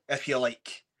 if you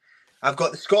like. I've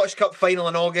got the Scottish Cup final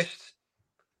in August.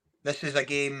 This is a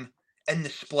game in the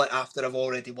split after I've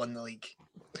already won the league.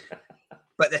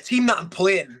 But the team that I'm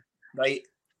playing, right,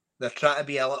 they're trying to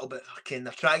be a little bit fucking,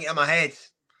 they're trying to get in my head.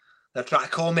 They're trying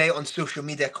to call me out on social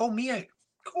media. Call me out.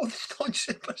 Call the staunch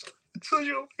superstar on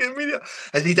social media.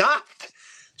 Is he daft?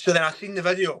 So then I seen the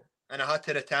video and I had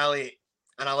to retaliate.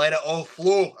 And I let it all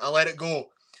flow. I let it go.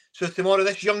 So tomorrow,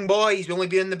 this young boy, he's only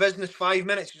been in the business 5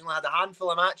 minutes. He's only had a handful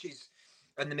of matches.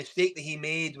 And the mistake that he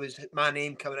made was my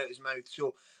name coming out of his mouth.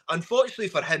 So unfortunately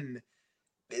for him,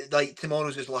 like,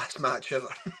 tomorrow's his last match ever.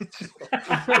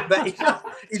 But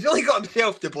he's only got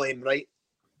himself to blame, right?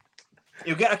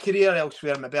 He'll get a career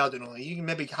elsewhere, maybe, I don't know. You can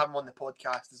maybe have him on the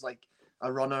podcast as like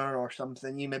a runner or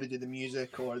something. You maybe do the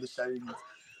music or the sound.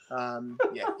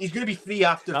 Yeah, he's going to be free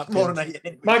after tomorrow night.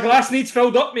 Anyway. My glass needs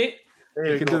filled up, mate.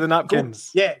 You can do the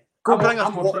napkins. Go bring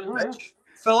us water, bitch.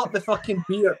 Fill up the fucking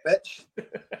beer, bitch.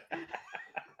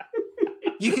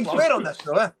 You can swear on this,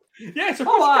 though, eh? Yes, of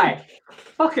course. Aye.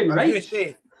 Fucking I'm right. going to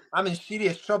say, I'm in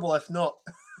serious trouble if not.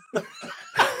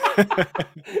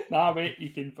 Nah, mate, you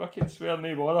can fucking swear,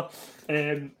 no bother.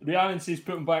 Rhiannon says,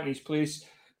 put him back in his place.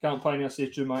 Can't Pioneer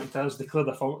says Drew McIntyre's declared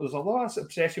a fault. There's a lot of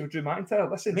obsession with Drew McIntyre.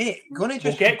 Listen, mate, gonna just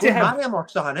we'll get to him. Marry him or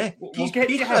something, eh? We'll get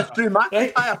to him. Drew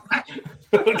McIntyre.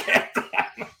 We'll get to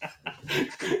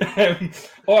him.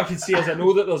 All I can say is I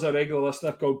know that there's a regular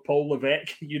listener called Paul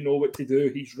Levesque. You know what to do.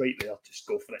 He's right there. Just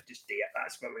go for it. Just do it.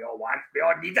 That's what we all want. We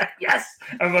all need it. Yes.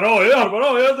 And we're all here. We're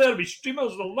all here there. We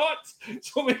streamers will not.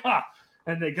 So we are.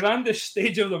 And the grandest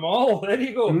stage of them all. There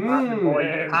you go.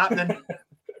 Happening.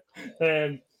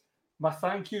 My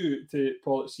thank you to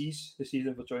Paul at Seas this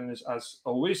season for joining us as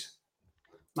always.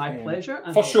 My pleasure.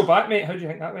 First show back, mate. How do you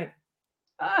think that went?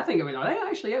 I think it went all right,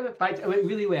 actually. In fact, it went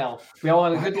really well. We all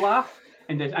had a good laugh.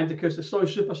 And of course, the Soy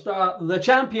Superstar, the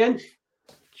champion,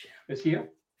 is here.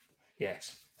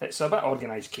 Yes. It's a bit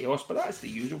organised chaos, but that's the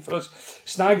usual for us.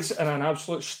 Snags in an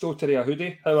absolute stottery of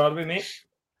hoodie. How are we, mate?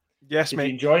 Yes,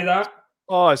 mate. Did you enjoy that?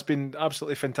 Oh, it's been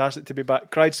absolutely fantastic to be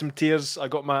back. Cried some tears. I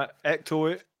got my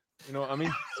ecto out. You know what I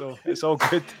mean? So it's all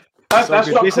good. That's not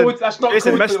good. That's not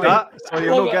Jason good. missed that, so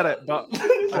you'll not get it. But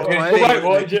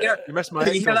you missed my.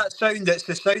 Can you hear that sound? It's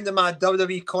the sound of my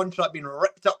WWE contract being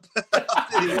ripped up.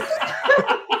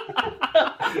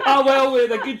 Well,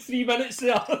 with a good 3 minutes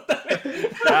there.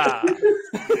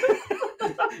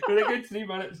 With a good 3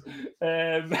 minutes.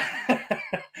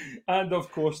 And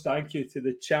of course, thank you to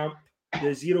the champ,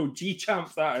 the Zero G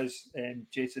champ, that is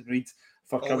Jason Reed,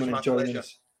 for coming and joining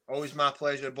us. Always my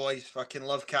pleasure, boys. Fucking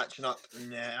love catching up.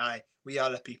 And aye, we are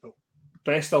the people.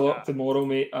 Best of luck tomorrow,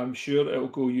 mate. I'm sure it'll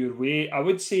go your way. I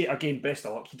would say, again, best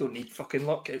of luck. You don't need fucking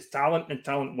luck. It's talent, and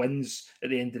talent wins at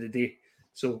the end of the day.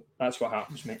 So that's what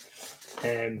happens, mate.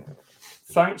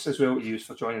 Thanks as well to you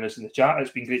for joining us in the chat.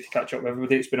 It's been great to catch up with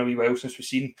everybody. It's been a wee while since we've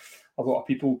seen a lot of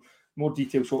people. More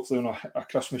details, hopefully, on a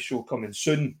Christmas show coming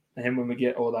soon. And when we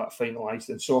get all that finalised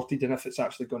and sorted, and if it's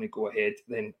actually going to go ahead,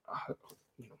 then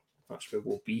that's where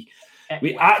we'll be.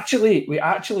 We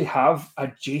actually have a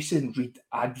Jason Reed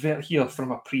advert here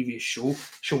from a previous show.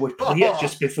 Shall we play it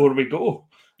just before we go?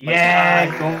 Yeah.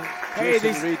 Hey,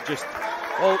 Jason Reed just.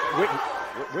 Oh, wait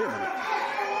a minute.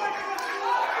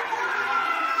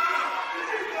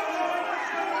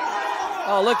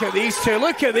 Oh, look at these two.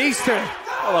 Look at these two.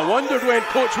 Well, I wondered when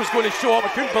Coach was going to show up. I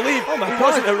couldn't believe he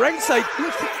wasn't at ringside.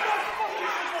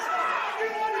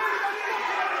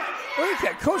 Look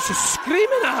at Coach just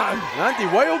screaming at him. Andy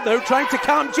Wild now trying to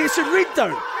calm Jason Reed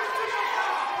down.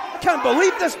 I can't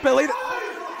believe this, Billy.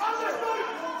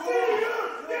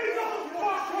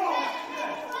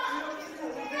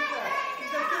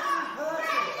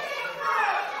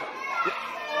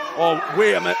 Oh,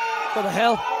 wait a minute. What the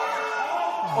hell?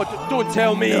 Oh, don't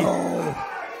tell me. No.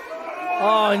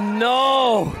 Oh,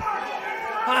 no.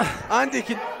 Andy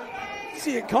can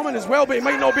see it coming as well, but he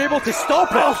might not be able to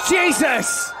stop it. Oh,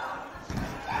 Jesus.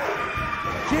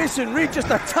 Jason Reed just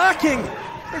attacking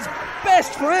his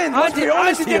best friend. Andy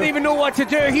didn't even know what to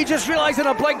do. He just realised in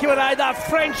a blink of an eye that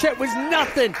friendship was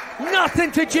nothing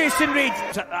to Jason Reed.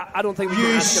 I don't think we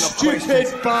can ask enough questions. You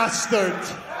stupid bastard.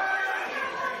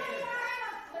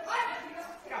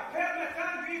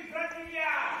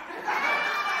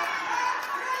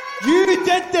 You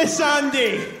did this,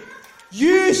 Andy.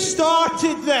 You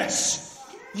started this.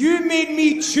 You made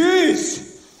me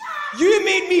choose. You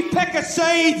made me pick a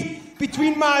side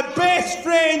between my best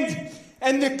friend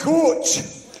and the coach.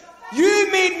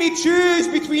 You made me choose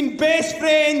between best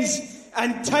friends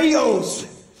and titles.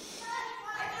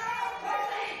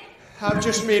 I've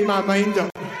just made my mind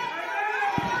up.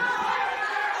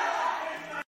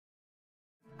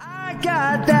 I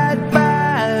got that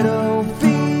battle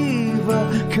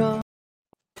fever.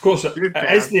 Of course, it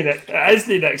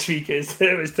isn't next week.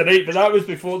 It was tonight, but that was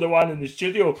before the one in the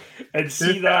studio. And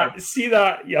see that,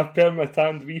 you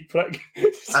perma-tanned wee prick.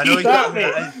 I know that,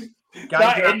 mate.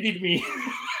 That ended me.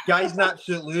 Guy's an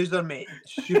absolute loser, mate.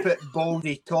 Stupid,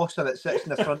 baldy tosser that sits in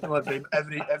the front of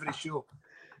every show.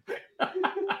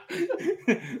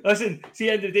 Listen,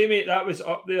 see, end of the day, mate, that was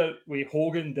up there with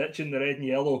Hogan ditching the red and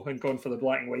yellow and going for the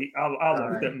black and white. I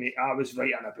loved it, mate. I was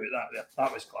right on about that there.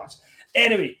 That was class.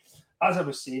 Anyway, as I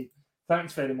was saying,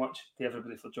 thanks very much to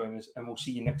everybody for joining us, and we'll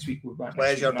see you next week. We're back.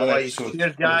 Pleasure, boys.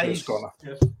 Cheers, guys.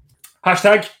 Yes.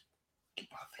 Hashtag.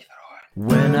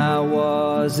 When I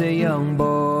was a young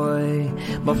boy,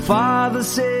 my father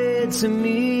said to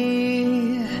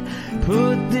me,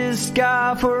 Put this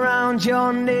scarf around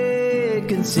your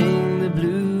neck and sing the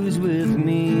blues with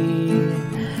me.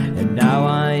 And now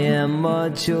I am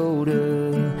much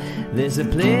older. There's a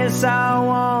place I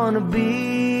wanna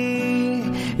be.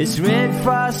 It's red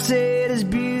frosted, it's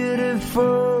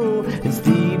beautiful, it's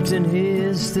steeped in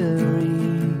history.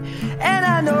 And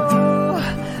I know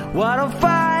what I'll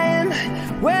find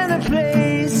when the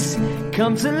place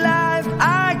comes alive.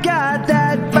 I got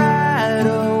that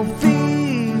battle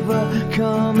fever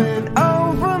coming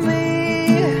over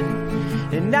me,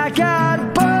 and I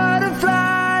got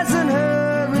butterflies and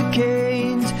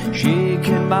hurricanes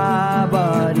shaking my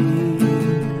body.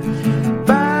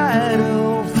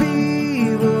 Battle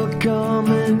fever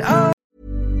coming over.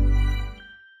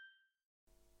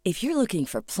 If you're looking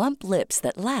for plump lips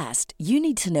that last, you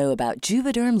need to know about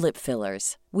Juvederm lip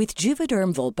fillers. With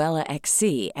Juvederm Volbella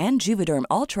XC and Juvederm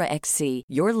Ultra XC,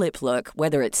 your lip look,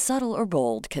 whether it's subtle or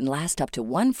bold, can last up to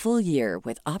 1 full year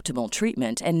with optimal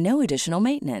treatment and no additional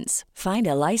maintenance. Find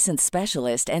a licensed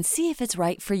specialist and see if it's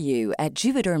right for you at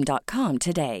Juvederm.com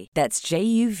today. That's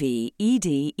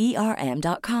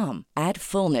JUVEDERM.com. Add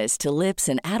fullness to lips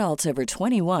in adults over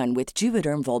 21 with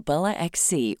Juvederm Volbella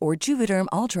XC or Juvederm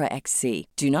Ultra XC.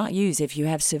 Do not use if you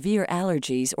have severe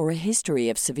allergies or a history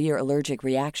of severe allergic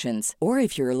reactions, or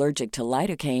if you're allergic to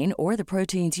lidocaine or the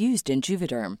proteins used in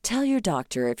Juvederm. Tell your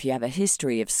doctor if you have a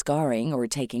history of scarring or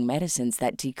taking medicines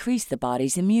that decrease the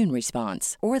body's immune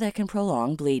response or that can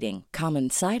prolong bleeding. Common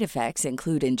side effects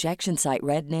include injection site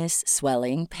redness,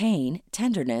 swelling, pain,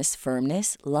 tenderness,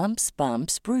 firmness, lumps,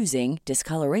 bumps, bruising,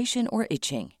 discoloration, or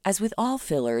itching. As with all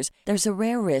fillers, there's a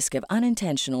rare risk of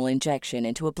unintentional injection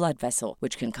into a blood vessel,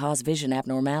 which can cause vision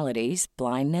abnormalities,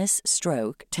 blindness,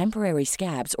 stroke, temporary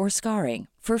scabs, or scarring.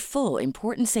 For full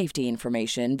important safety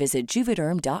information, visit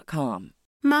Juvederm.com.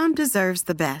 Mom deserves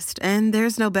the best, and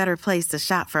there's no better place to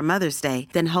shop for Mother's Day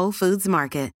than Whole Foods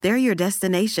Market. They're your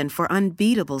destination for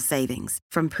unbeatable savings,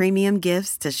 from premium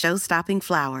gifts to show-stopping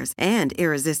flowers and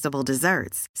irresistible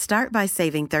desserts. Start by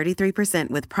saving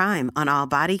 33% with Prime on all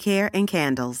body care and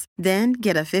candles. Then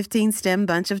get a 15-stem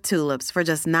bunch of tulips for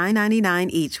just $9.99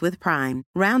 each with Prime.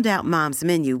 Round out Mom's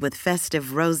menu with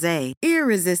festive rosé,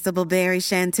 irresistible berry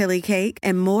chantilly cake,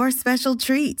 and more special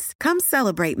treats. Come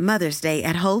celebrate Mother's Day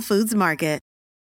at Whole Foods Market.